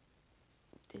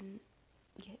didn't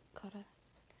get caught up.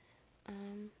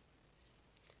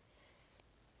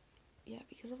 Yeah,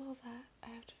 because of all that, I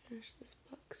have to finish this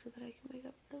book so that I can wake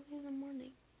up early in the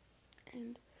morning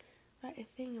and write a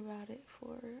thing about it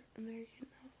for American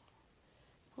Novel.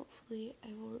 Hopefully,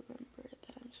 I will remember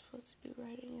that I'm supposed to be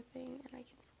writing a thing and I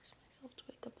can force myself to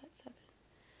wake up at 7.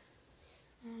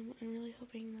 I'm really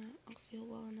hoping that I'll feel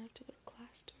well enough to go to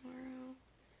class tomorrow,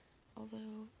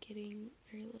 although getting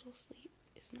very little sleep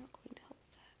is not going to help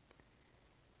that.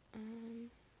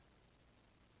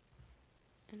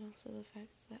 And also the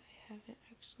fact that I haven't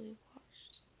actually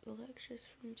watched the lectures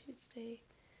from Tuesday,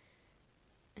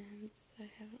 and I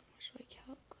haven't watched my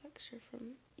calc lecture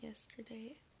from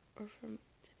yesterday, or from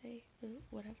today, or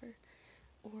whatever,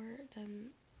 or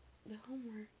done the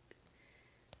homework.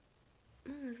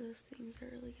 None of those things are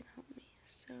really gonna help me,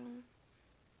 so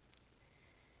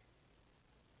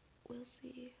we'll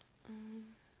see.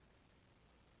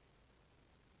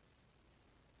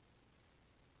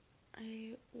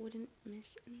 I wouldn't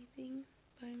miss anything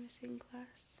by missing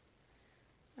class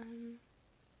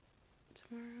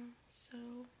tomorrow, so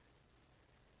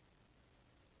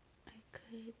I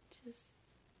could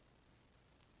just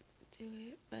do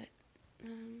it, but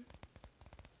and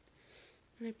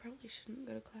I probably shouldn't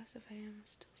go to class if I am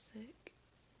still sick,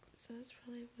 so that's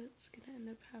probably what's gonna end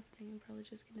up happening. I'm probably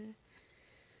just gonna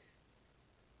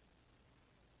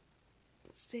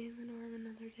stay in the dorm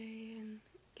another day and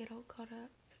get all caught up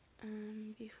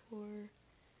before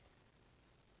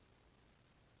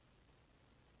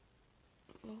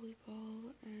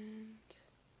volleyball and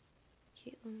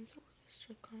Caitlin's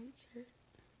orchestra concert.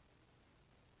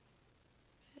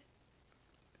 But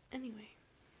anyway,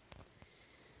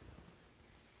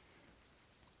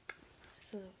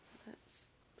 so that's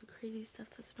the crazy stuff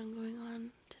that's been going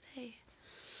on today.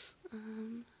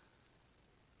 I'm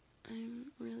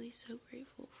really so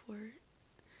grateful for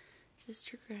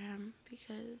Sister Graham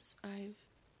because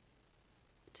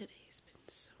today's been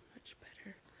so much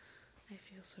better. I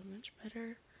feel so much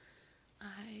better.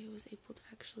 I was able to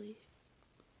actually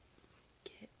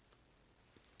get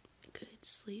good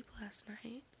sleep last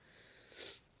night,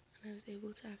 and I was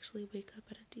able to actually wake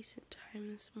up at a decent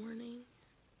time this morning.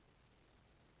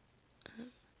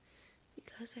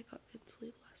 Because I got good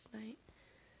sleep last night,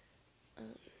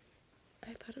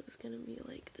 I thought it was gonna be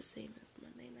like the same as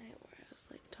Monday night where I was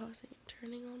like tossing and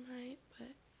turning all night, but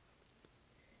it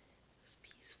was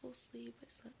peaceful sleep. I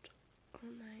slept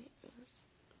all night. It was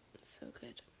so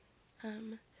good.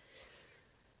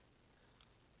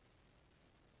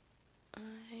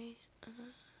 I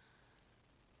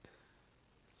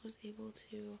was able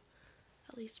to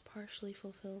at least partially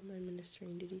fulfill my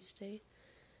ministering duties today,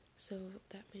 so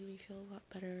that made me feel a lot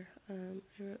better. I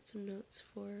wrote some notes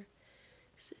for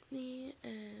Sydney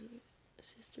and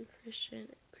Sister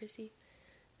Chrissy,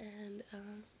 and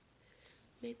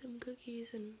made them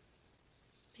cookies and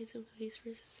made some cookies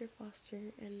for Sister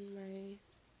Foster and my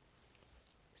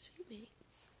sweet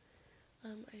mates.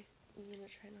 I'm gonna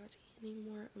try not to eat any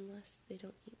more unless they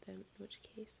don't eat them, in which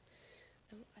case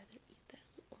I will either eat them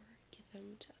or give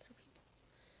them to other people.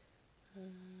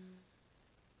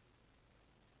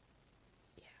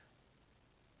 Yeah.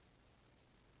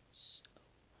 So,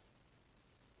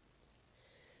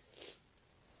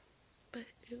 but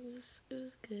it was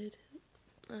good.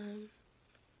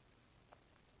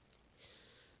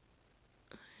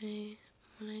 I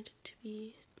wanted to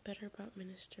be better about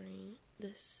ministering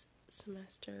this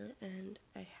semester, and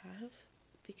I have,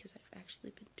 because I've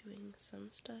actually been doing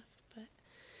some stuff, but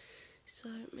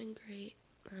still haven't been great.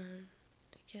 I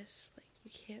guess, like, you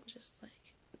can't just,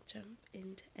 like, jump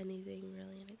into anything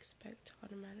really and expect to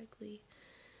automatically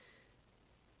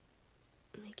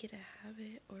make it a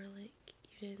habit or, like,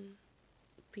 even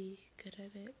be good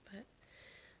at it, but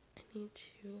I need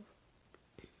to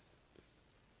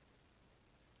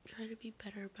try to be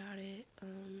better about it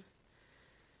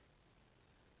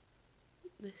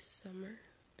this summer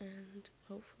and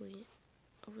hopefully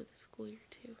over the school year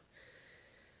too.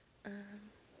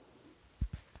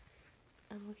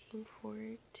 I'm looking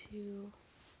forward to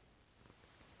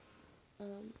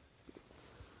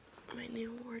my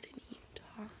new ward in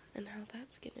Utah and how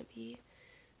that's gonna be,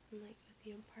 and like with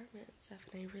the apartment and stuff,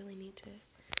 and I really need to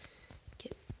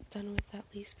get done with that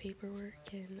lease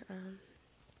paperwork and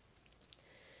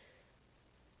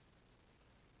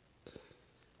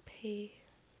pay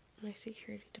my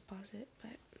security deposit,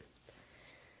 but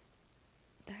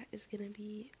that is gonna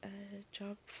be a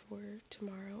job for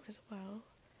tomorrow as well.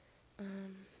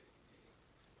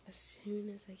 As soon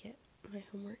as I get my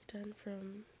homework done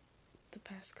from the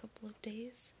past couple of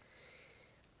days,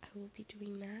 I will be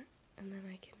doing that, and then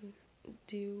I can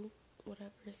do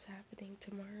whatever is happening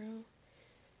tomorrow,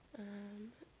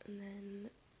 and then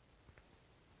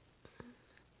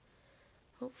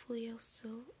hopefully I'll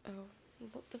still,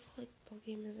 the volleyball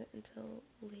game isn't until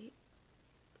late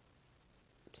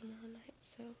tomorrow night,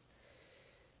 so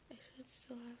I should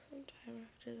still have some time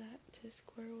after that to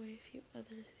square away a few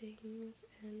other things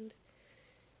and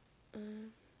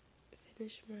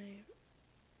finish my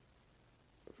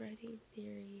writing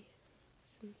theory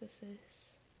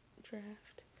synthesis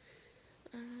draft.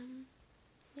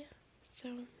 Yeah,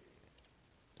 so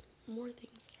more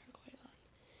things that are going on,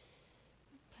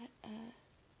 but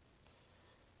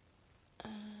I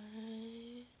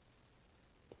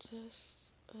just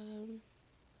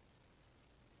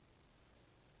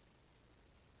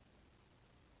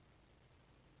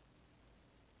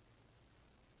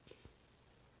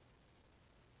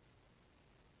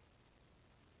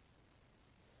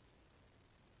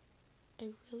I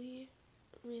really,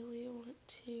 really want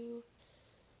to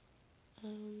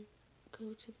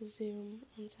go to the Zoom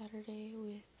on Saturday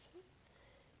with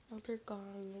Elder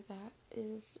Gong. That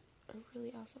is a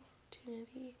really awesome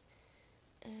opportunity,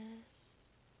 and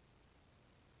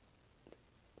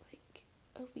like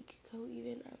a week ago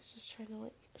even, I was just trying to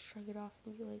like shrug it off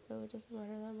and be like, oh, it doesn't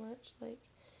matter that much, like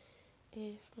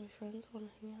if my friends want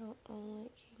to hang out, I'll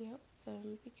like hang out with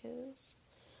them because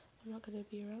I'm not gonna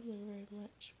be around them very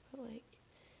much, but like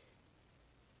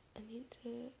I need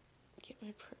to get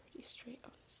my priorities straight,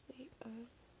 honestly,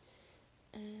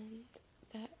 and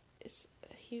that is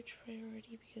a huge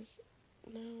priority because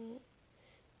now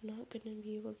I'm not gonna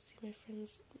be able to see my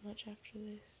friends much after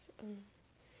this,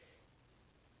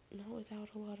 not without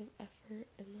a lot of effort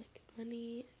and like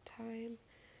money and time,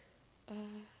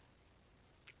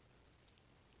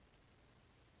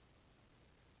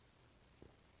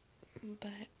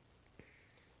 but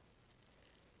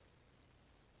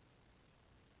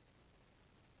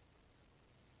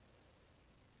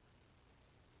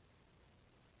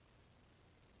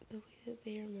the way that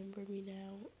they remember me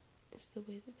now is the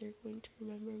way that they're going to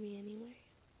remember me anyway.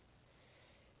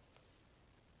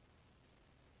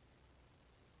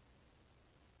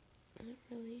 And it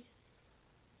really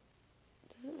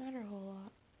doesn't matter a whole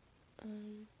lot.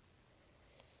 And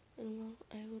well,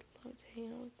 I would love to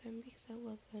hang out with them because I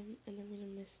love them and I'm gonna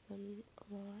miss them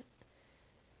a lot.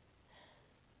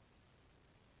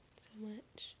 So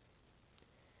much.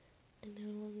 I know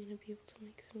I'm gonna be able to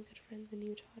make some good friends in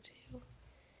Utah too.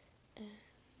 And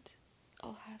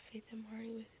I'll have Faith and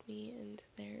Mari with me, and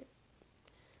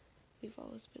we've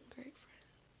always been great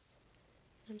friends.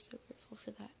 I'm so grateful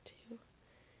for that too.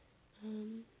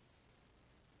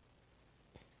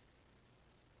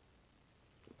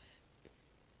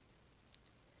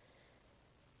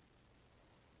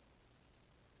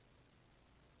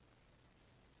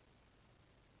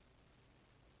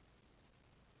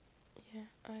 Yeah,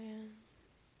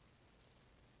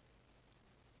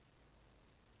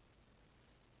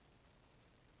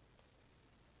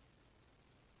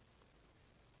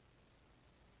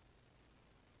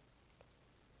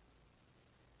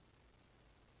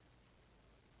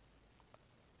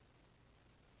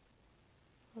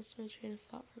 lost my train of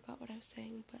thought, forgot what I was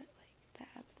saying, but like that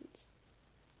happens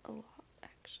a lot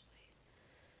actually.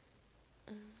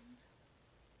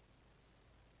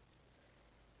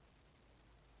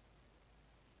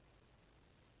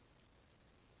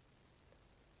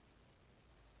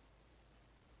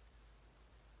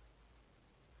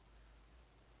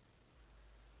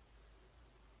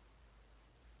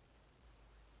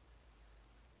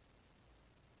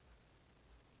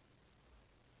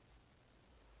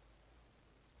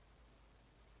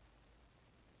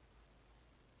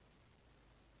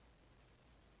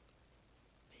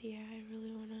 But yeah, I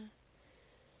really wanna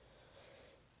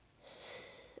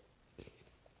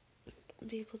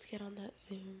be able to get on that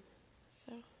Zoom,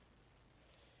 so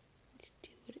let's do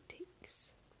what it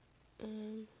takes.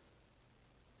 I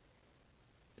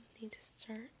need to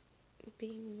start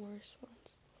being more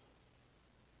responsible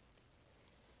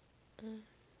and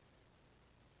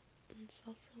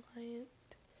self-reliant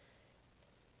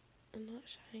and not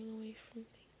shying away from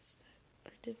things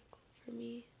that are difficult for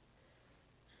me.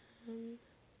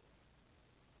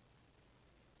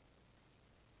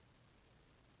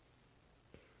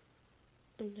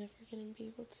 I'm never gonna be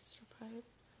able to survive.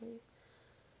 I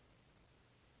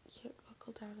can't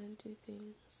buckle down and do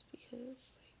things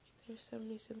because like there's so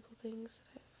many simple things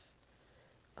that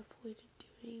I've avoided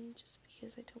doing just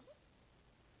because I don't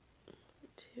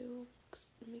want to, because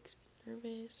it makes me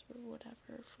nervous or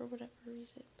whatever, for whatever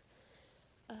reason.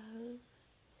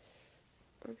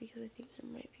 Or because I think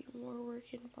there might be more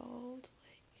work involved.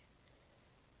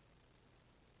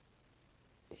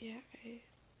 Like, yeah, I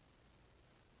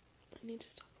need to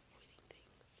stop avoiding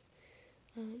things.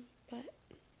 But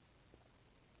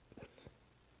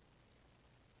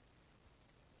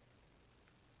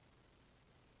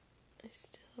I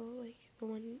still, like, the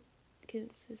one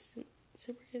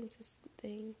super consistent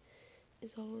thing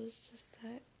is always just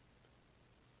that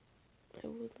I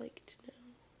would like to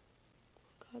know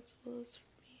what God's will is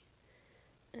for me,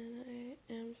 and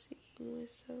I am seeking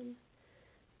wisdom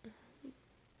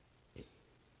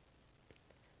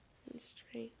and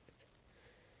strength,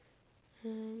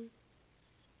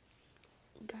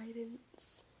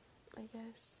 guidance, I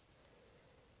guess.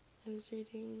 I was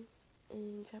reading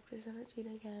in chapter 17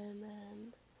 again,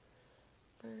 and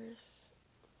verse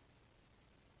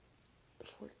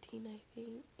 14, I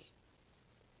think.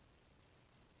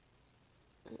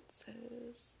 It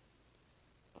says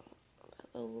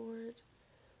that the Lord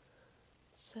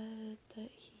said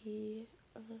that he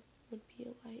would be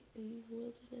a light in the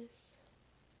wilderness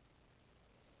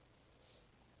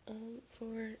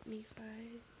for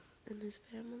Nephi and his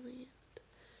family.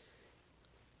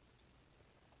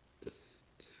 And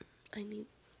I need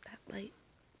that light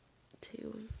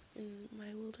too in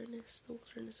my wilderness, the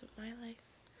wilderness of my life.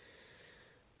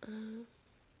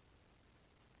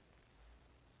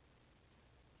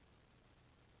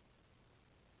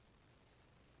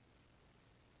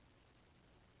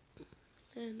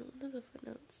 And one of the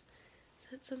footnotes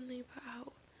said something about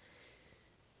how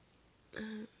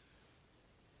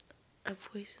a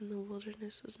voice in the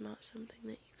wilderness was not something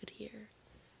that you could hear.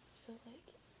 So,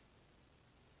 like,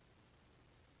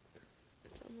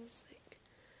 it's almost like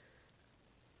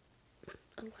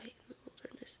a light in the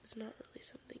wilderness is not really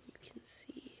something you can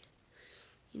see.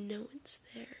 You know it's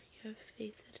there, you have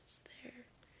faith that it's there,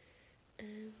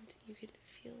 and you can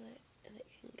feel it, and it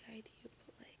can guide you,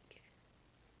 but, like,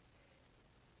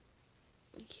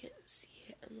 you can't see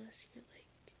it unless you're,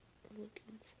 like,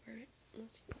 looking for it,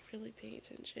 unless you're really paying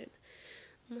attention,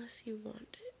 unless you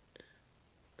want it.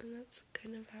 And that's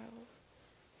kind of how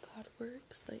God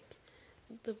works, like,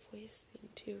 the voice thing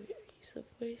too. He's the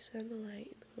voice and the light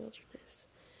in the wilderness.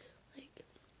 Like, the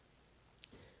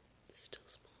still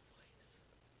small voice.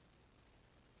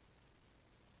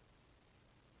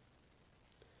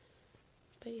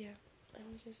 But yeah,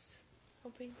 I'm just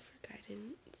hoping for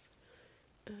guidance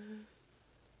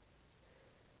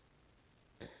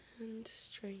and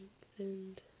strength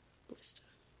and wisdom.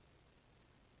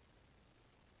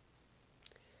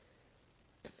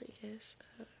 And I guess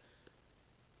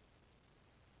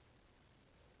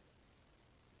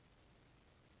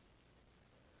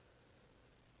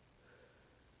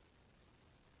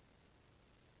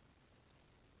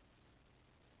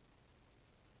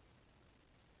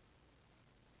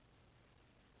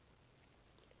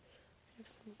have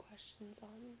some questions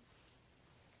on,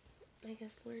 I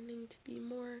guess, learning to be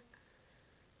more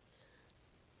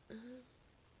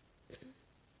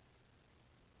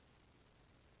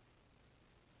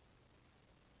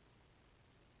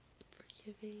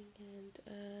forgiving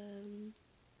and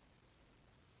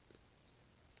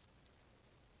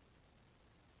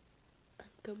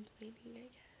uncomplaining, I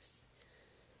guess.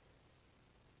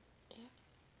 Yeah.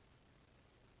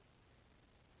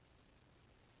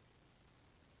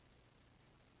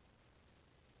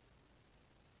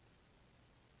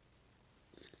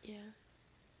 Yeah.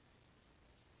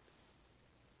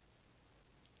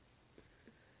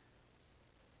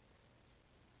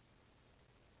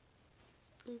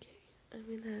 Okay,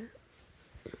 I'm gonna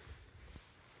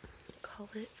call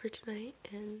it for tonight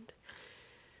and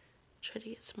try to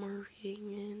get some more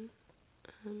reading in.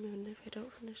 And if I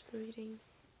don't finish the reading,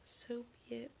 so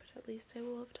be it, but at least I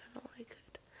will have done all I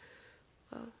could.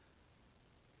 Well,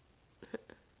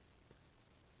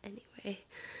 anyway,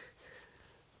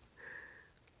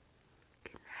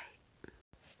 good night.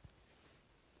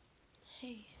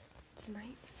 Hey, it's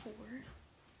night 4.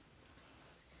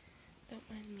 Don't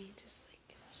mind me just like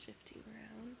shifting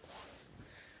around.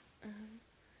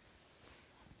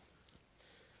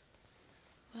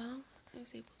 Well, I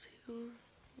was able to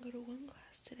go to one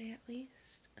class today at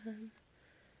least. I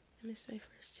missed my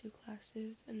first 2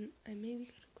 classes, and I maybe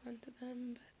could have gone to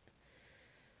them, but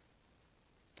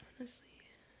honestly,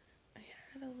 I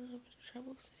had a little bit of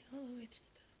trouble sitting all the way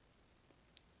through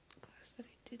the class that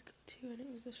I did go to, and it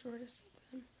was the shortest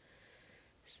of them.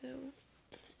 So,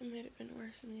 it might have been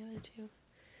worse than the other 2.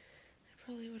 I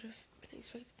probably would have been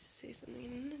expected to say something,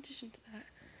 and in addition to that,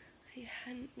 I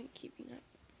hadn't been keeping up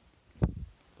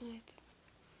with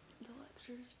the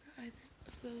lectures for either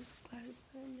of those classes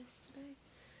that I missed today.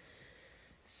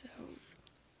 So,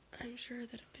 I'm sure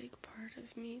that a big part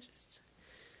of me just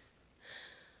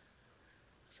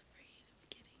was afraid of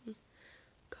getting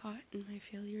caught in my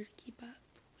failure to keep up,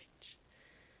 which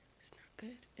is not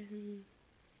good, and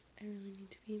I really need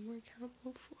to be more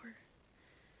accountable for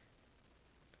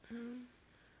the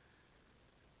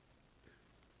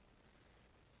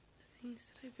things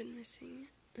that I've been missing.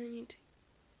 I need to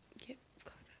get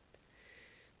caught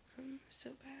up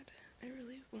so bad. I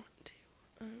really want to.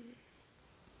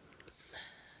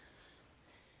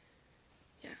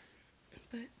 Yeah,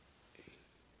 but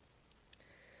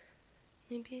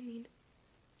maybe I need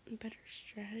a better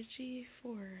strategy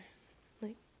for,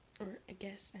 like, or I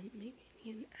guess maybe I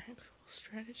need an actual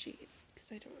strategy,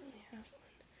 because I don't really have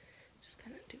one. Just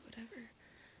kind of do whatever.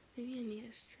 Maybe I need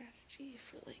a strategy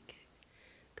for, like,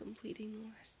 completing the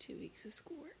last 2 weeks of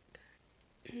schoolwork.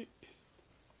 I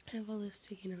have all those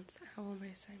sticky notes that have all my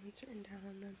assignments written down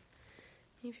on them.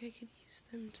 Maybe I could use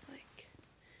them to, like,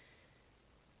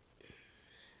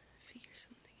 figure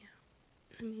something out.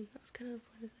 I mean, that was kind of the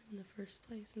point of them in the first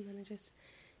place, and then I just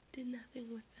did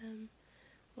nothing with them.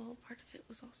 Well, part of it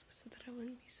was also so that I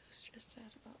wouldn't be so stressed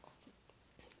out about all the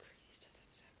crazy stuff that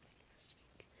was happening last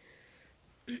week.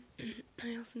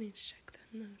 I also need to check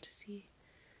them, though, to see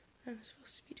what I'm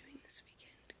supposed to be doing this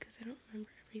weekend, because I don't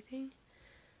remember everything.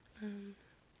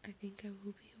 I think I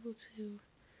will be able to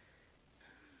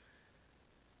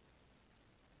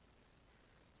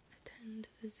attend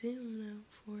the Zoom, though,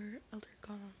 for Elder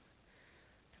Calm.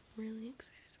 I'm really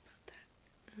excited about that.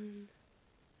 I'm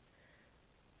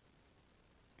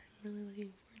really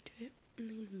looking forward to it,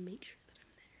 and I'm gonna make sure that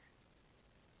I'm there.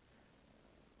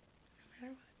 No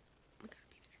matter what, I gotta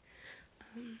be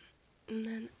there. And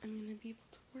then I'm gonna be able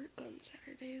to work on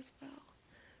Saturday as well.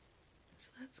 So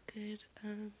that's good.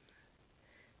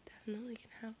 Definitely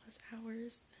can have less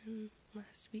hours than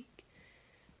last week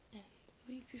and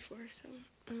the week before, so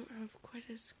I don't have quite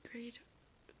as great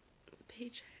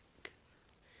paycheck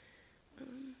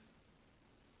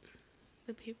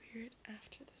the pay period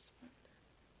after this one.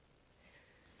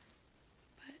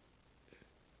 But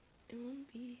it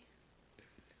won't be,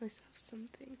 at least have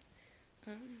something.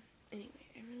 Anyway,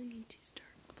 I really need to start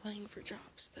applying for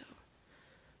jobs though,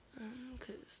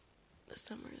 because the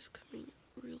summer is coming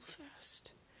real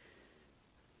fast.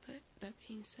 But that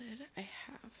being said, I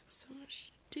have so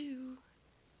much to do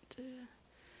to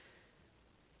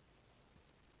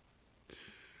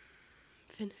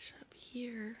finish up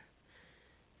here.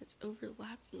 It's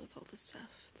overlapping with all the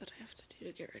stuff that I have to do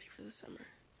to get ready for the summer.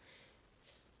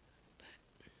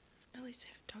 But at least I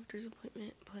have a doctor's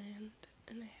appointment planned,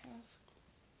 and I have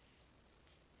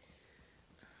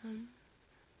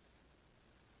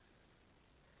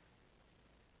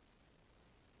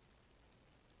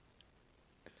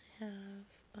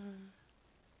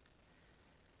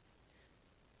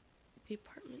the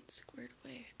apartment squared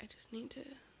away. I just need to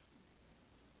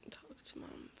talk to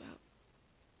Mom about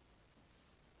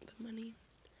the money.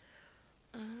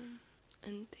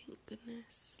 And thank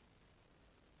goodness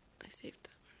I saved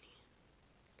that money.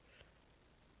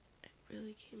 It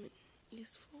really came in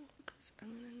useful because I'm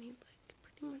gonna need like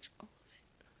pretty much all of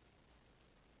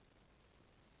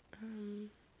it.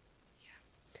 Yeah.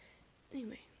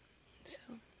 Anyway, so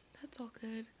that's all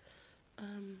good.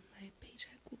 My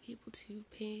paycheck will be able to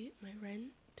pay my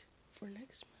rent for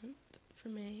next month, for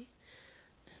May,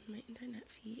 and my internet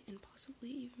fee, and possibly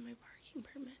even my parking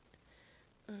permit.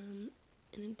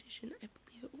 In addition, I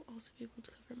believe it will also be able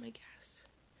to cover my gas.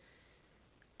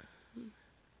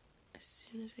 As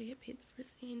soon as I get paid, the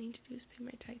first thing I need to do is pay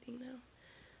my tithing, though.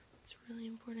 It's really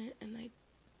important, and I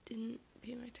didn't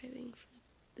pay my tithing for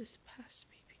this past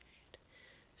pay period,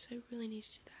 so I really need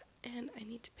to do that. And I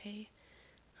need to pay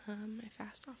my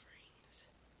fast offerings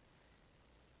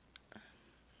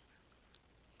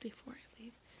before I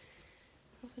leave.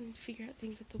 I also need to figure out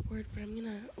things with the word, but I'm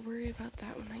gonna worry about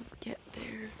that when I get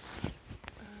there.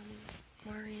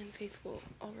 Mari and Faith will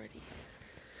already.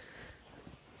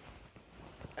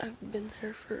 I've been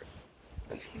there for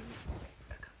a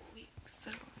couple weeks,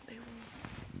 so they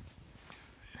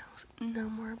will know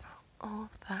more about all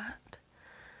of that.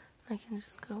 I can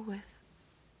just go with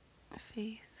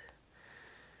Faith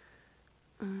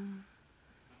and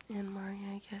Mari,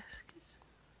 I guess, 'cause,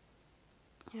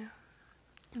 yeah.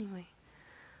 Anyway,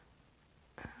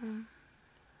 I'm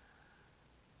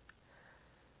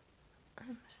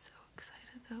so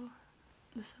excited though.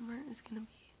 The summer is gonna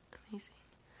be amazing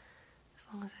as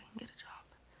long as I can get a job.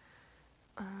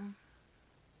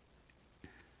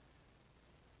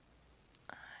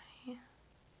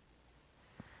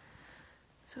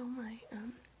 So my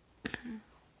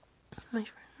my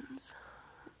friends,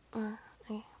 I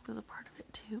was a part of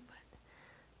it too, but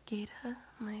Gata,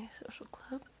 my social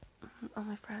club, all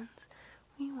my friends,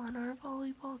 we won our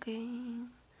volleyball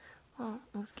game. Well,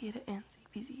 it was Gata and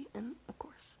CPZ, and of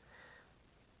course,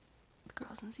 the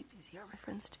girls in CPZ are my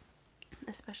friends too,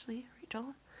 especially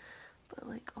Rachel, but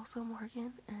like also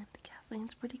Morgan and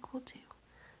Kathleen's pretty cool too.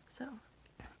 So,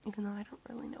 even though I don't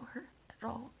really know her at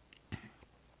all,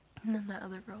 and then that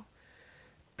other girl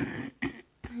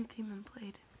who came and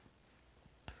played.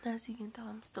 As you can tell,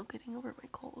 I'm still getting over my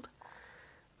cold,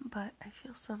 but I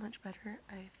feel so much better.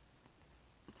 I'm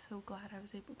so glad I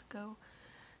was able to go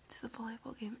to the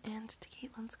volleyball game and to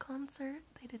Caitlin's concert.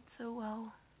 They did so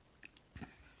well.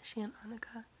 She and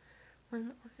Annika were in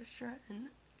the orchestra, and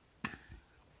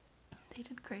they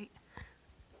did great.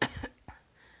 I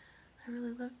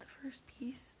really loved the first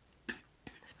piece,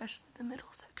 especially the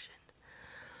middle section.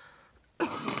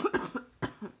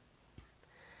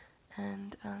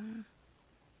 And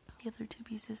the other two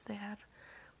pieces they had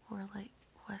were like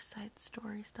West Side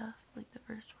Story stuff. Like the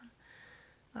first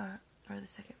one, or the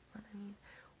second one, I mean,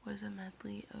 was a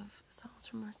medley of songs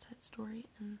from West Side Story,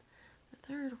 and the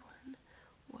third one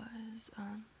was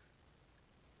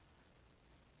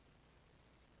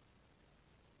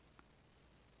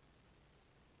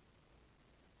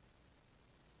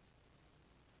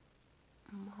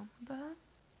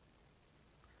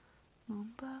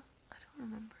Moomba? I don't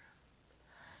remember.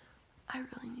 I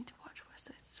really need to watch West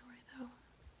Side Story though.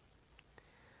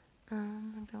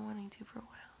 I've been wanting to for a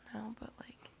while now, but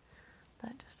like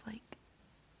that just like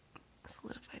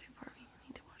solidified it for me. I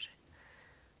need to watch it.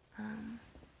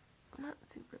 Not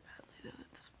super badly though.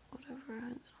 It's whatever.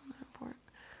 It's not that important.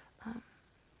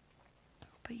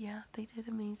 But yeah, they did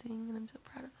amazing, and I'm so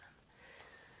proud of them.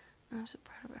 And I'm so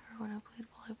proud of everyone who played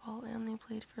volleyball, and they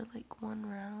played for like one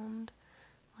round,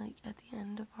 like at the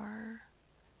end of our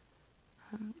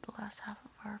the last half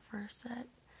of our first set.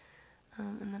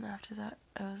 And then after that,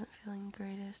 I wasn't feeling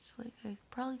greatest. Like, I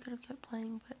probably could have kept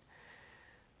playing, but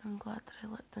I'm glad that I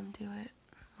let them do it,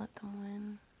 let them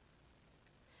win.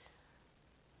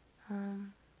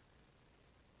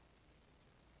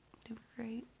 They were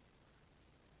great.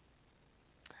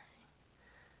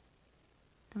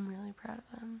 I'm really proud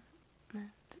of them. And,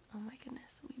 oh my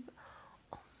goodness, we've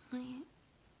only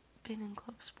been in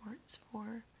club sports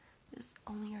for, this is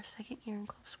only our second year in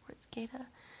club sports. Gata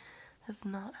has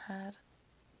not had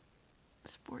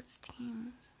sports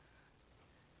teams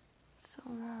so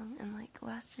long, and like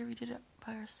last year we did it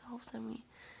by ourselves and we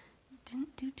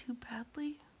didn't do too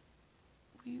badly.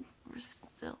 We were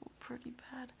still pretty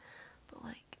bad, but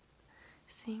like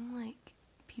seeing like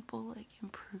people like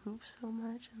improve so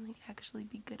much and like actually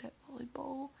be good at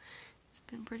volleyball, it's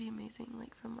been pretty amazing,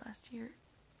 like from last year,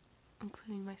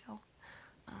 including myself.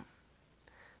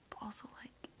 But also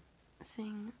like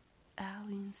seeing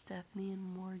Allie and Stephanie and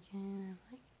Morgan and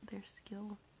like their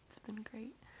skill, it's been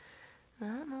great.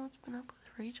 And I don't know what's been up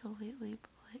with Rachel lately, but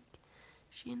like,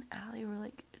 she and Allie were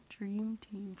like a dream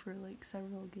team for like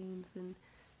several games, and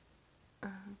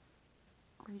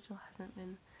Rachel hasn't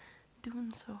been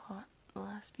doing so hot the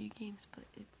last few games, but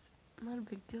it's not a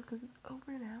big deal because it's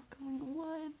over now and we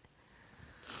won.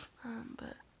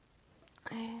 But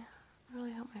I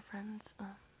really hope my friends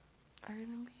are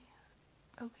gonna be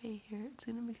okay here. It's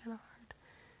gonna be kind of hard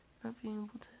not being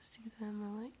able to see them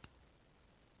or like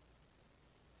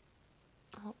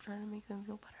help try to make them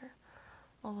feel better.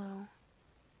 Although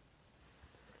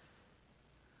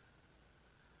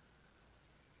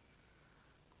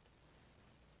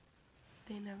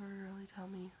they never really tell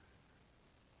me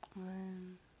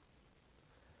when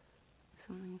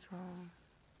something's wrong.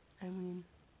 I mean,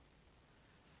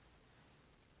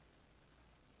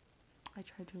 I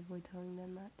try to avoid telling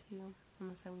them that too,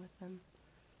 unless I'm with them.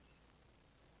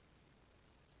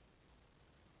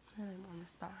 And I'm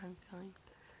honest about how I'm feeling.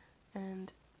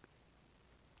 And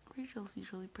Rachel's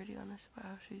usually pretty honest about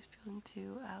how she's feeling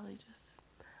too. Allie just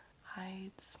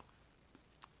hides.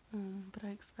 But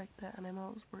I expect that, and I'm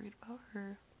always worried about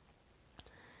her.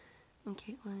 And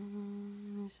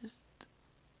Caitlin is just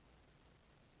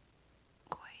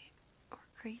quiet or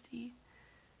crazy.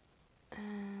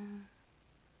 And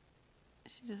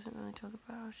she doesn't really talk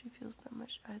about how she feels that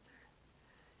much either.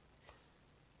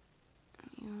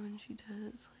 And even when she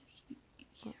does, like, you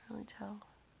can't really tell.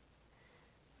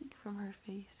 Like, from her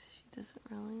face, she doesn't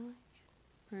really, like,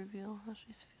 reveal how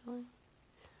she's feeling.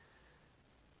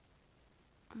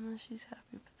 Unless she's happy,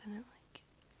 but then it, like,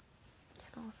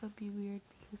 can also be weird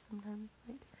because sometimes,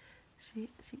 like, she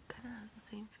kind of has the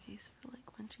same face for,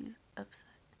 like, when she's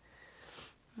upset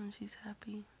and when she's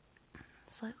happy.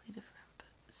 Slightly different, but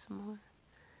similar.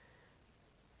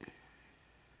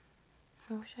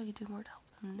 I wish I could do more to help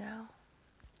them now.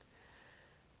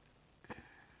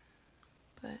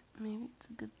 But maybe it's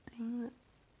a good thing that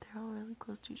they're all really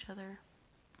close to each other.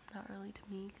 Not really to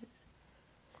me, because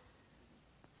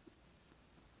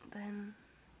then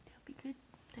they'll be good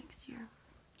next year.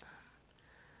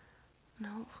 And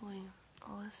hopefully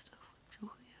all this stuff with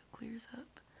Julia clears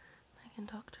up. I can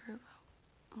talk to her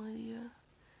about Lydia.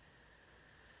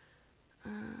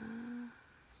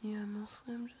 Yeah,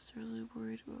 mostly I'm just really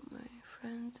worried about my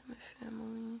friends and my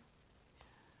family.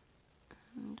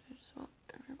 And I just want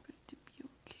everybody to be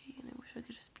okay. And I wish I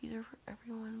could just be there for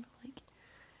everyone, but like,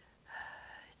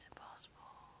 it's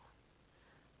impossible.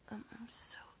 I'm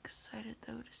so excited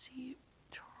though to see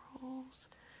Charles,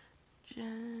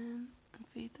 Jen, and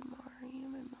Faith and Mari,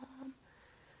 and my mom,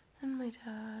 and my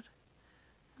dad,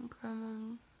 and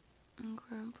Grandma, and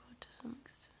Grandpa to some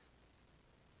extent.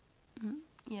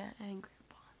 Yeah, and Grandpa.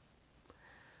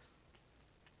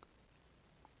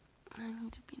 I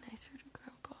need to be nicer to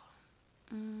Grandpa.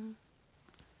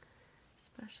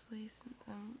 Especially since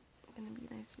I'm gonna be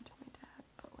nicer to my dad,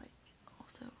 but like,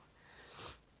 also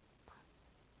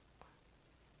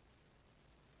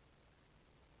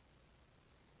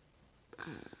I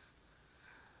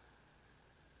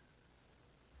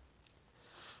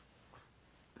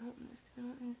don't understand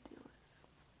what his deal is.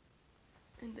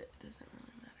 And it doesn't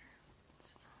really matter.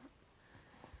 It's not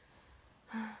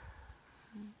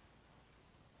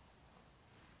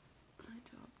my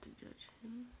job to judge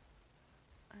him.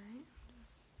 I am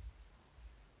just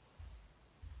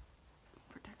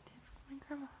protective of my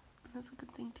grandma. And that's a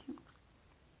good thing too.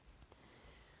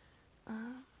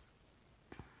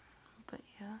 But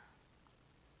yeah,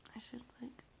 I should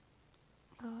like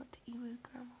go out to eat with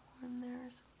Grandma when I'm there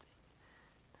or something.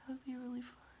 That would be really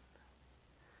fun.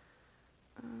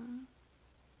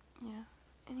 Yeah.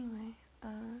 Anyway,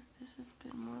 this has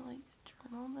been more like a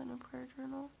journal than a prayer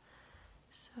journal.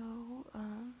 So,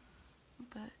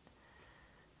 but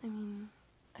I mean,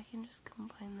 I can just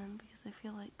combine them because I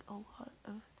feel like a lot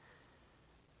of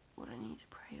what I need to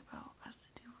pray about has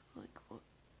to do with like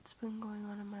what's been going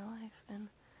on in my life, and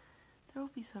there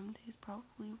will be some days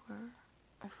probably where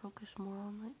I focus more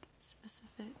on like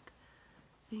specific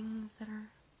things that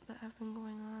have been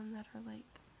going on that are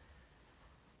like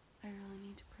I really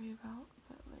need to pray about,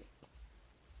 but like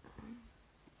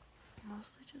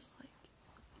mostly just like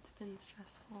it's been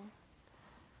stressful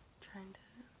trying to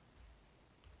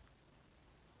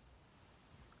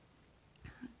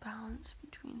balance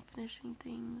between finishing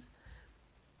things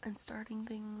and starting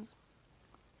things.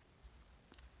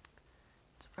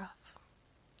 It's rough.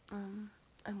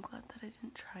 I'm glad that I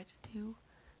didn't try to do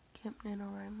Camp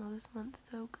NaNoWriMo this month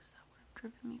though, because that would have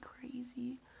driven me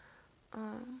crazy.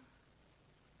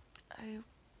 I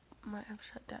might have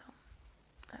shut down,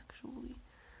 actually.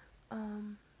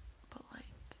 But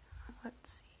like, let's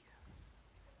see.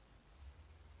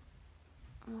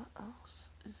 What else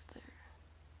is there?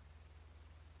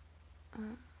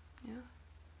 yeah.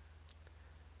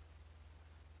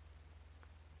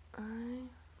 I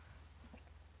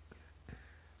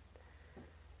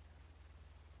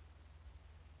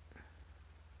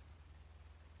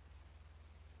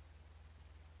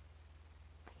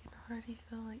can already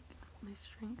feel like my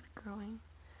strength growing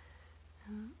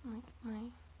and like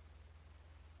my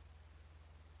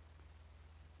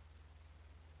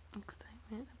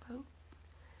excitement about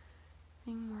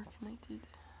being more connected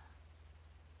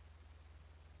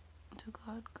to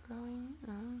God growing.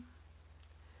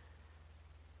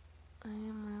 I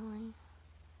am really,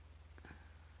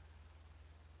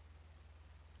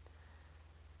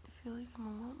 I feel like I'm a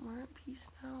lot more at peace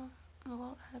now, I'm a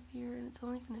lot happier, and it's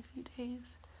only been a few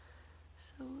days,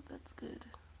 so that's good.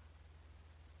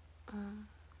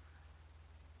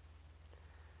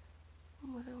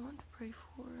 What I want to pray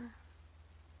for,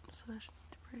 slash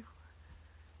need to pray for,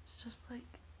 it's just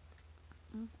like,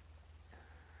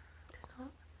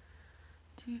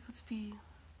 to be able to be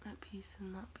at peace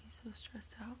and not be so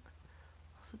stressed out.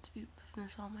 Also to be able to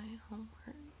finish all my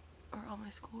homework or all my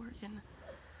schoolwork and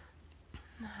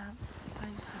find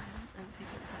time and take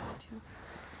the time to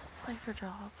apply for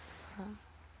jobs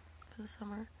for the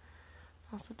summer.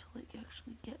 Also to like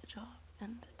actually get a job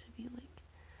and to be like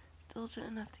diligent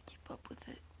enough to keep up with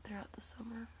it throughout the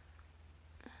summer.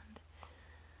 And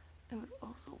I would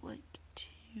also like to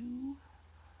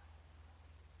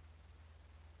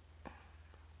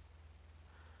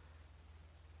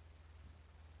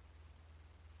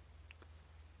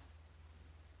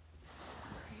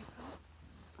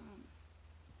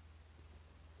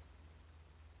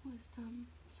wisdom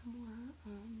some more,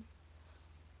 and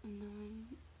knowing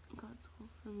God's will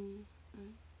for me,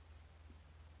 and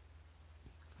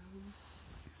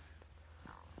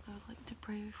I would like to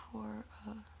pray for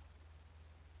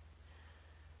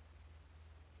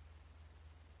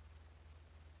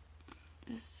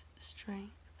just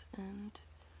strength and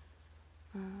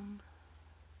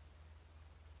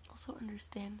also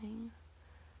understanding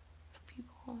of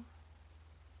people.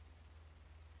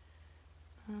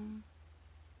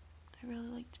 I really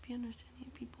like to be understanding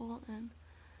of people, and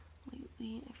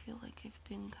lately I feel like I've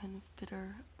been kind of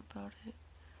bitter about it.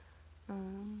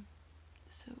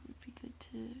 So it would be good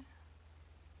to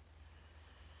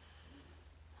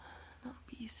not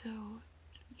be so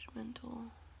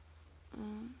judgmental.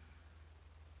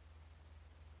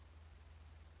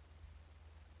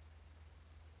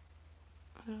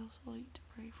 I would also like to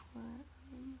pray for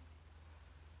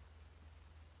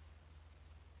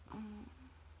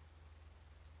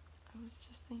I was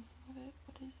just thinking of it.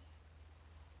 What is it?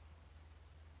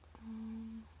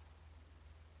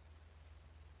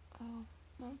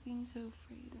 Not being so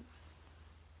afraid of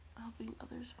helping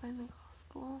others find the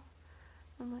gospel,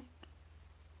 and like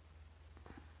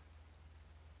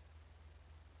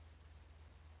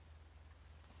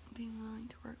being willing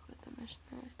to work with the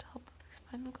missionaries to help others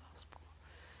find the gospel,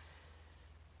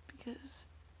 because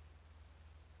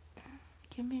it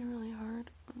can be really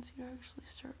hard once you actually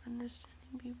start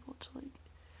understanding people to like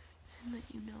seem that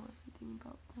you know everything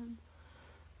about them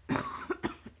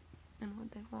and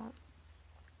what they want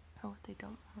or what they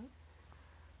don't want,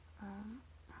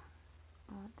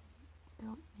 what they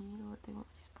don't need or what they won't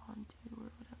respond to or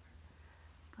whatever.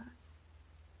 But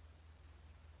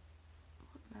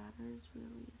what matters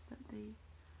really is that they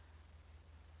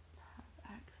have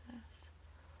access.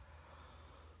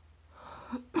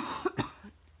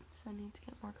 So I need to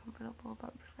get more comfortable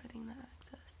about providing that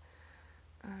access.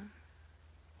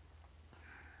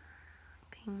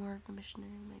 Being more of a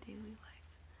missionary in my daily life.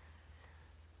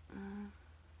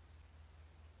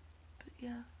 But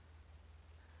yeah,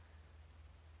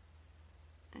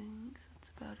 I think that's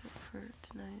about it for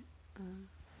tonight.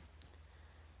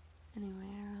 Anyway,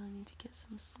 I really need to get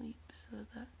some sleep so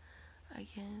that I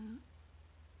can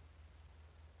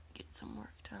get some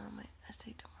work done on my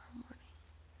essay tomorrow morning,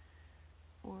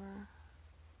 or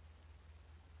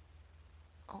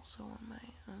also on my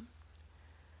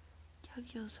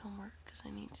calculus homework, because I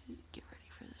need to get ready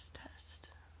for this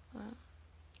test.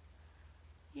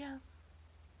 Yeah.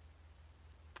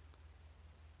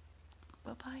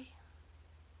 Bye-bye.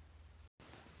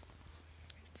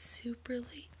 It's super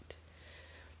late.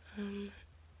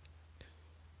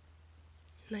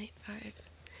 Night 5.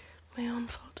 My own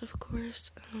fault, of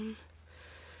course.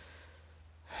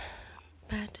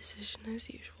 Bad decision as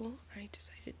usual. I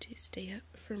decided to stay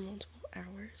up for multiple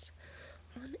hours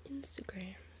on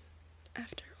Instagram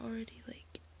after already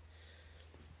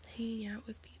hanging out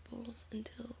with people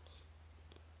until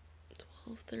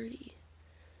 12:30,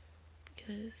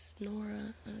 because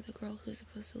Nora, the girl who was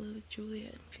supposed to live with Julia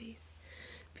and Faith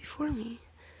before me,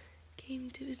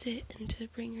 came to visit and to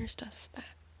bring her stuff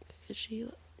back. because she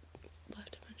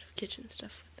left a bunch of kitchen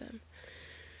stuff with them.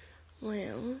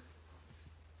 Well,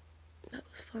 that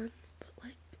was fun, but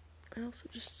like, I also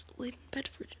just laid in bed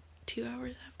for 2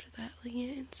 hours after that, looking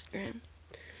at Instagram.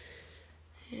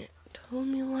 It told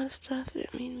me a lot of stuff, and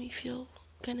it made me feel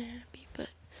kind of happy,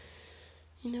 but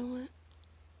you know what?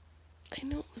 I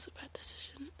know it was a bad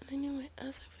decision, and I knew it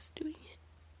as I was doing it.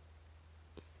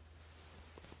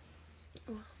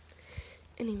 Well,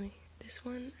 anyway, this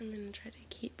one I'm gonna try to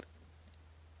keep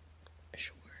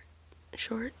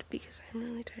short because I'm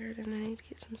really tired and I need to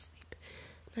get some sleep.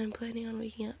 And I'm planning on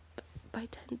waking up by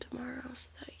 10 tomorrow so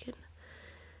that I can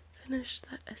finish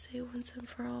that essay once and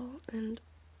for all and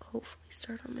hopefully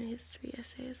start on my history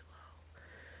essay as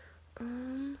well.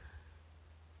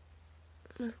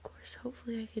 And of course,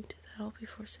 hopefully I can do that all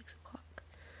before 6 o'clock.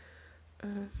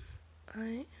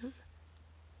 I am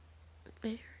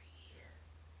very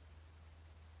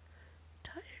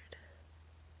tired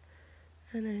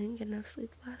and I didn't get enough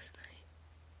sleep last night.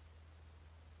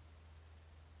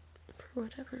 For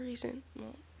whatever reason.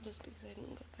 Well, just because I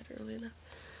didn't go to bed early enough.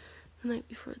 The night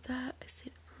before that, I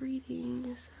stayed up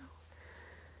reading, so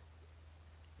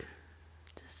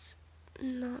just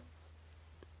not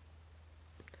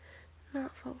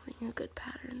following a good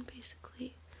pattern,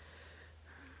 basically.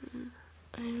 I'm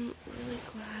really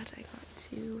glad I got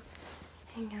to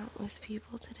hang out with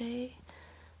people today.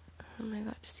 I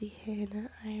got to see Hannah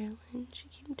Ireland. She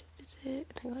came to visit,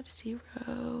 and I got to see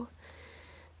Ro,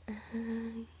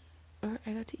 or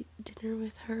I got to eat dinner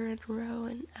with her and Ro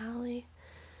and Allie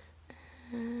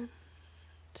and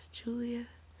Julia.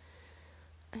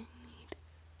 I need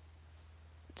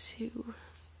to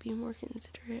be more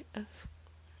considerate of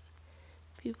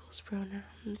people's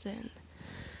pronouns and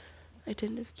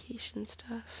identification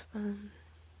stuff.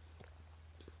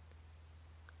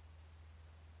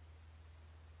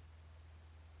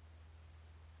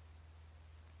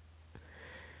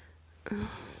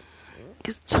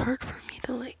 It's hard for me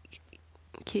to like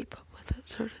keep up with that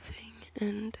sort of thing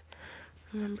and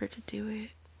remember to do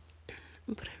it,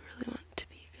 but I really want to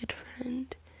be a good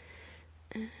friend,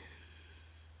 and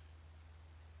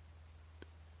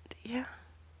yeah,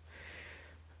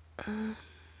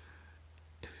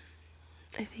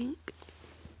 I think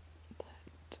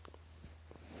that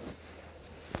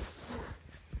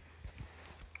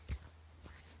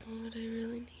what I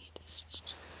really need is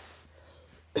just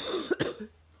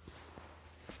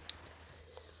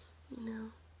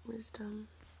wisdom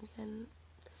again,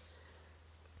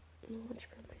 knowledge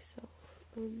for myself.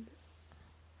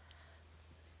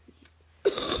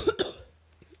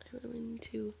 I really need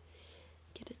to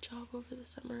get a job over the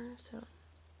summer, so I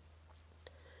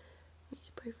need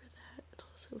to pray for that, and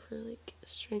also for like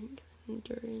strength and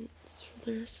endurance for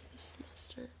the rest of the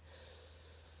semester.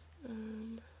 I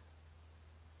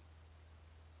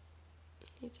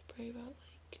need to pray about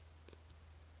like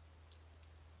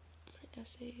my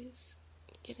essays,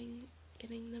 getting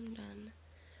them done,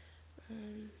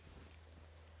 and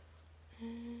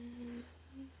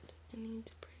I need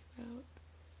to pray about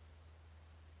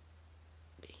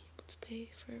being able to pay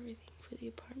for everything for the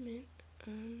apartment.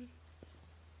 I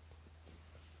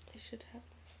should have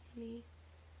enough money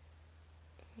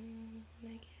when I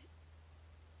get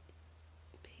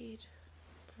paid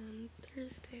on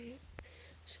Thursday.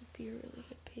 Should be a really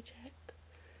good paycheck.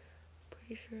 I'm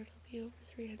pretty sure it'll be over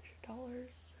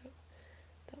 $300, so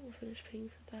that will finish paying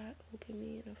for that. It will give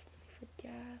me enough money for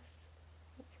gas,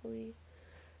 hopefully.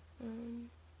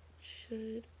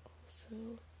 Should also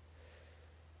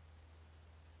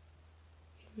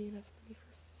give me enough money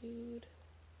for food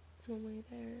on the way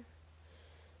there,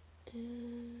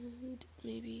 and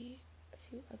maybe a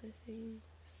few other things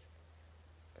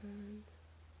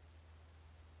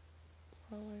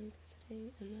while I'm visiting,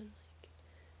 and then like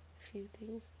a few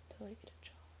things until I get a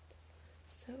job.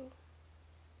 So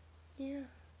yeah,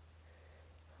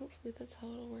 hopefully that's how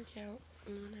it'll work out.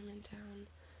 And when I'm in town,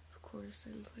 of course,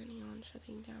 I'm planning on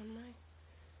shutting down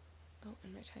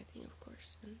and my tithing, of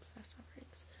course, and fast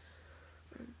offerings.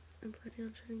 I'm planning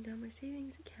on shutting down my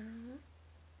savings account,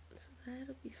 so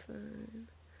that'll be fun.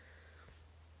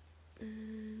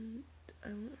 And I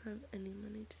won't have any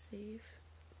money to save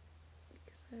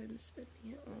because I'm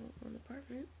spending it all on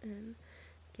apartment and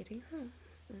getting home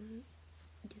and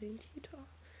getting to Utah.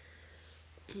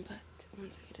 But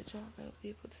once I get a job, I'll be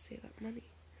able to save that money.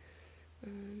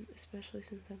 Especially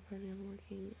since I'm planning on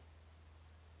working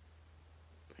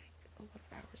like a lot of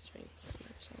hours during the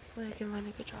summer, so hopefully I can find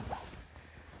a good job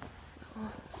that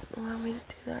will allow me to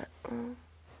do that.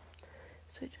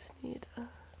 So I just need a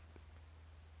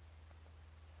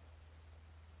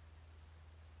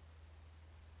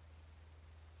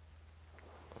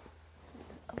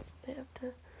little bit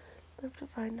I have to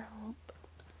find help,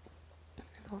 and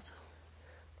also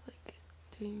like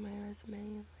doing my resume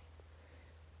and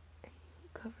like any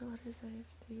cover letters I have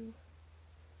to do.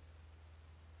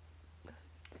 That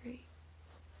would be great.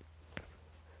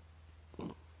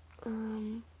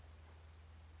 And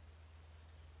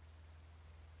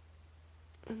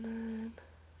then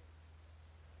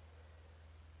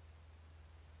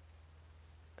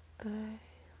I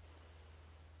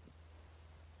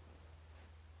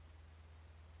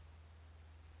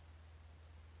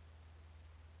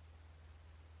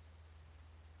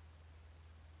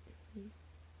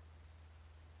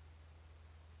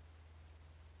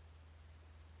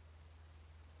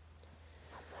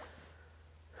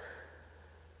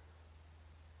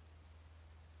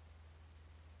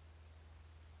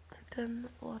I've done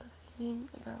a lot of thinking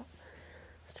about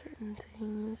certain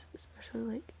things, especially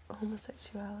like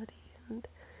homosexuality and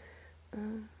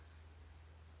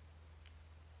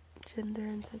gender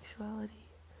and sexuality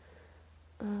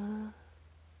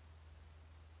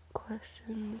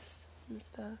questions and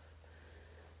stuff,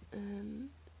 and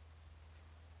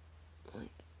like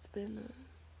it's been a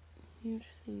huge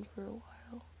thing for a while.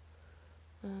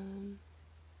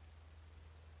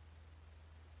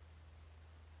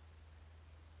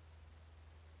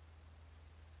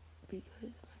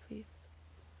 Because my faith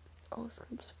always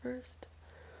comes first.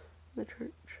 The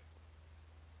church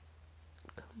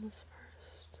comes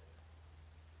first.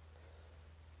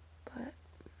 But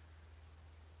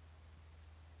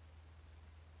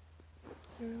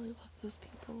I really love those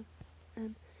people.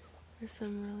 And there's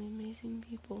some really amazing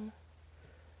people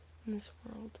in this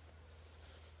world.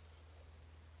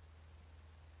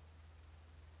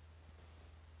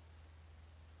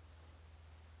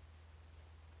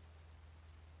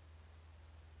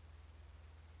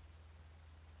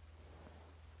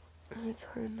 And it's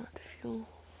hard not to feel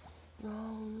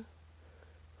wrong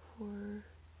for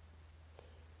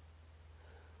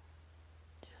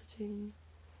judging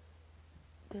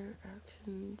their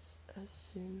actions as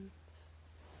sins.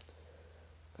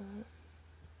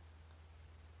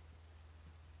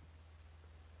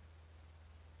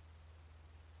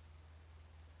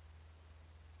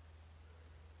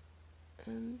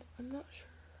 And I'm not sure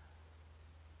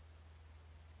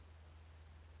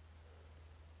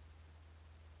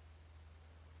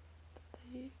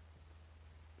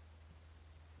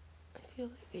I feel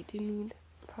like they do need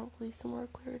probably some more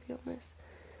clarity on this.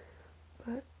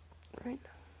 But right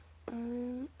now,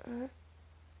 I'm at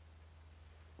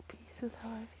peace with how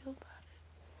I feel about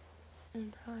it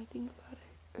and how I think about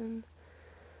it, and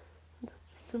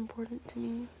that's what's important to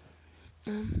me.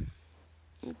 It'd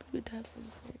be good to have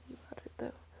some clarity about it,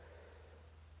 though.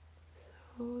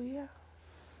 So yeah,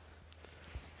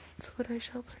 that's what I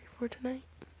shall pray for tonight.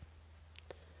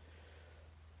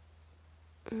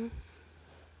 And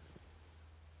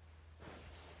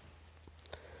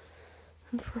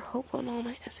for help on all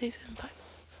my essays and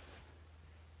finals.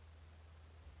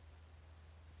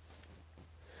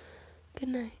 Good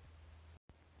night.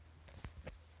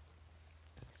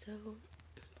 So,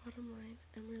 bottom line,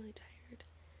 I'm really tired.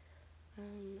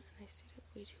 And I stayed up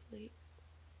way too late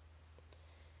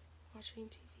watching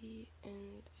TV,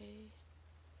 and I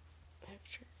have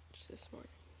church this morning,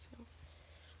 so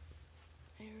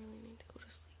I really need to go to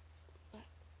sleep. But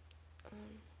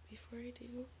before I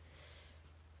do,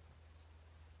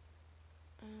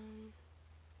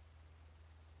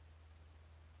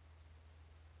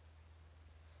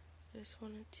 I just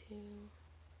wanted to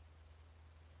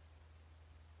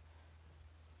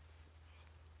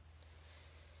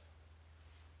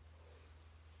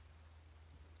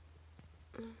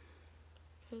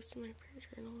post in my prayer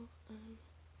journal.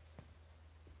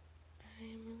 I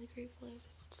am really grateful I was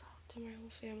able to talk to my whole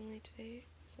family today,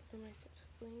 except for my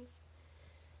step-siblings.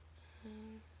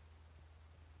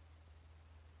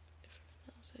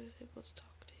 Everyone else I was able to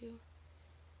talk to.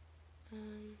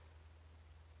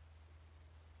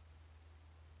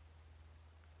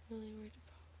 Really worried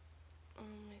about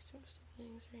my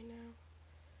step-siblings right now.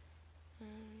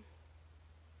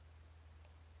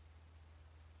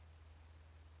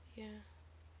 Yeah.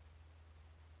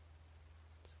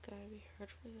 It's gotta be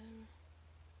hard for them.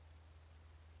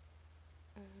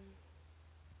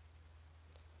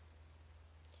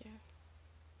 Yeah.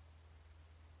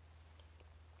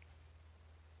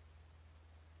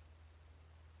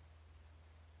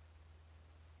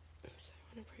 So I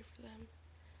want to pray for them.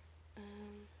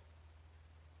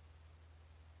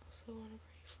 Also want to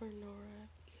pray for Nora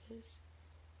because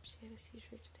she had a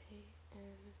seizure today,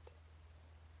 and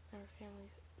our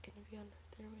family's gonna be on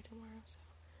their way tomorrow. So I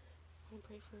want to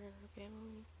pray for her and her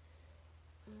family.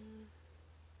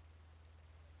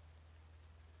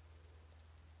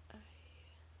 I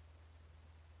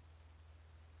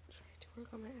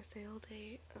work on my essay all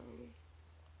day.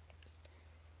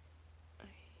 I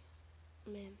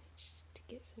managed to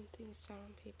get some things down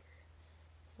on paper.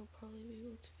 I'll probably be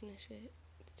able to finish it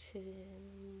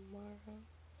tomorrow,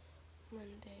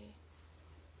 Monday.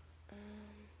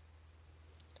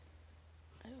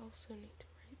 I also need to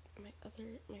write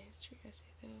my history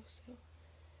essay though, so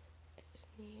I just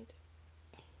need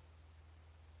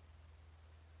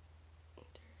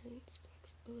endurance,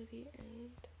 flexibility,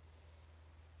 and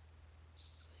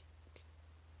just like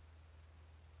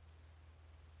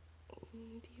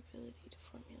the ability to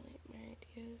formulate my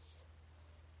ideas.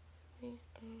 Really,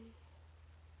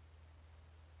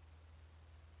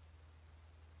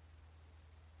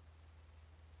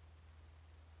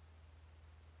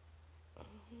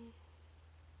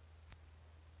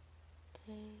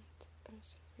 and I'm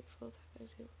so grateful that I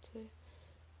was able to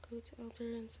go to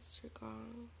Elder and Sister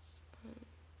Gong's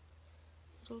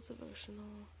little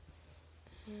devotional,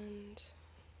 and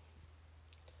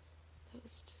that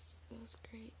was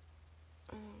great.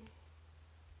 And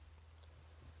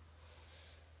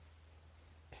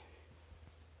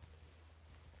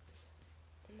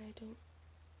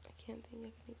I can't think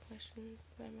of any questions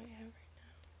that I might have right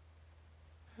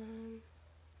now.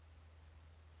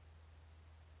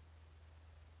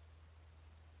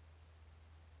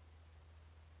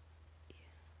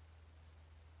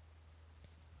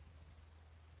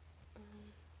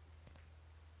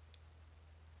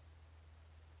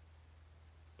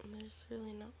 And there's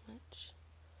really not much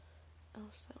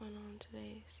else that went on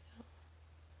today, so,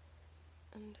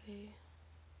 and I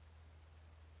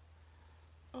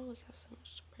always have so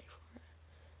much to pray for.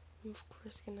 I'm of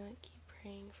course gonna keep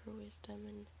praying for wisdom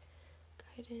and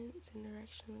guidance and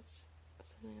directions,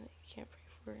 something that you can't pray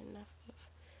for enough of,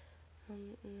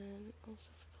 and then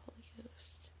also for the Holy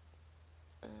Ghost,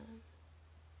 and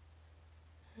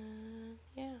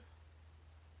yeah.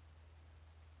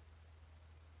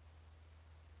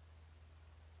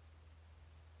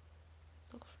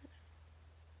 That's all for now.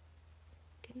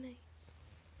 Good night.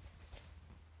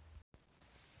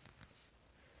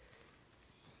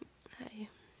 Hi.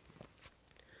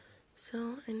 So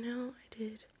I know I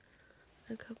did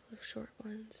a couple of short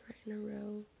ones right in a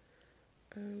row,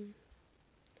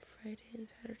 Friday and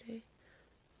Saturday,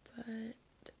 but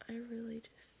I really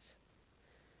just,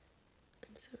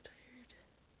 I'm so tired,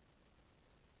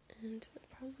 and it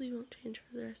probably won't change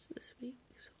for the rest of this week,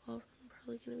 so all of them are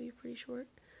probably going to be pretty short.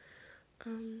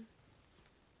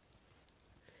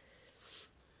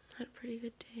 Had a pretty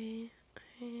good day.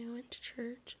 I went to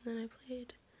church, and then I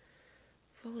played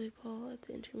volleyball at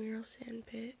the intramural sand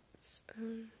pits,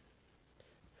 for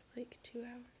like 2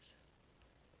 hours.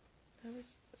 That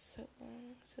was so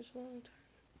long, such a long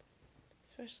time,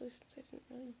 especially since I didn't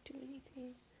really do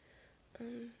anything.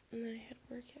 And then I had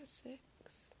work at 6,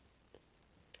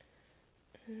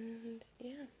 and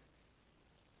yeah,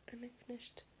 and I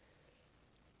finished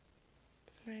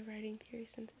my writing theory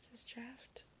synthesis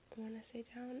draft, 1 essay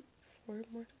down, 4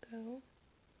 more to go.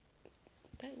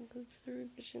 That includes the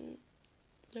revisions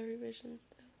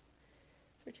though,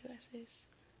 for 2 essays.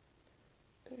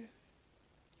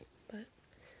 But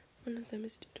one of them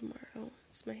is due tomorrow.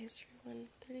 It's my history one,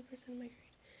 30% of my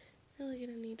grade. Really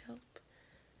gonna need help,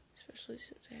 especially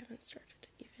since I haven't started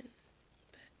even.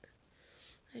 But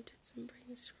I did some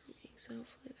brainstorming, so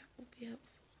hopefully that will be helpful.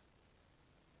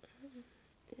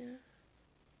 Yeah.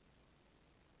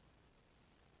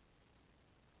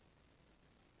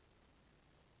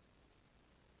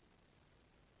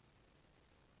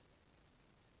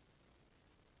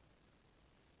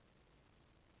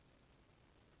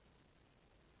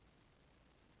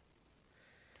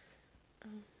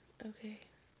 Okay.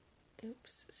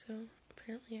 Oops. So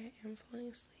apparently I am falling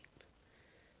asleep.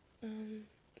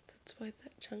 That's why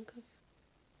that chunk of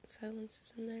silence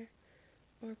is in there,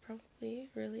 or probably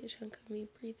really a chunk of me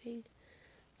breathing.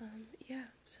 Yeah.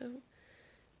 So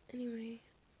anyway,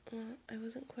 well, I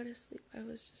wasn't quite asleep. I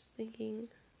was just thinking.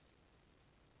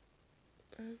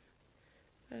 But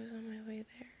I was on my way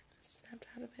there. I snapped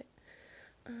out of it.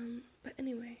 But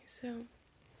anyway, so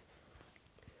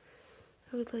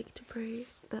I would like to pray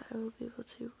that I will be able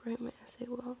to write my essay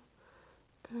well,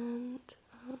 and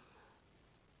that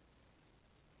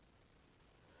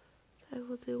I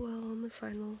will do well on the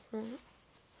final, or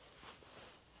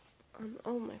on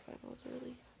all my finals,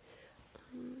 really.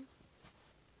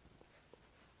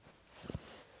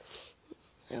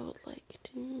 I would like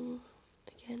to,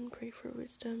 again, pray for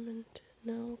wisdom and to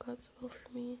know God's will for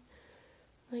me.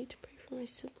 I'd like to pray for my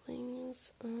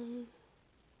siblings. I'd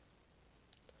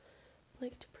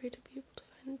like to pray to be able to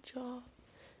find a job,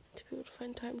 to be able to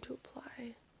find time to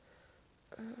apply.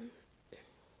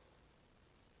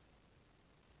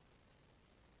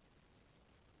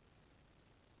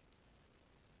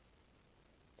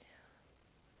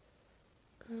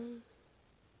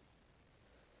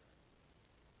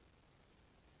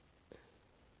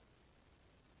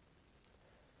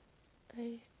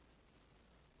 I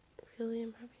really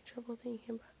am having trouble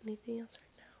thinking about anything else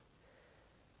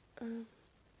right now.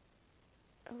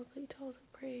 I would like to also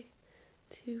pray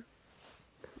to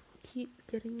keep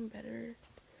getting better.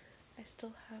 I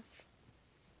still have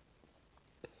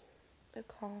a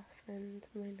cough and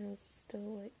my nose is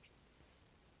still like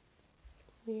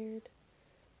weird.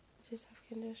 Just have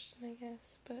condition, I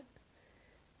guess, but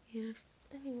yeah.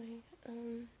 Anyway,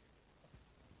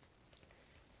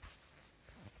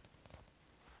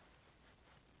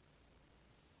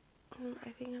 I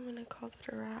think I'm gonna call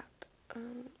it a wrap.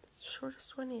 It's the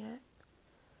shortest one yet.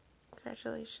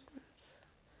 Congratulations.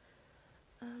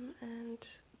 And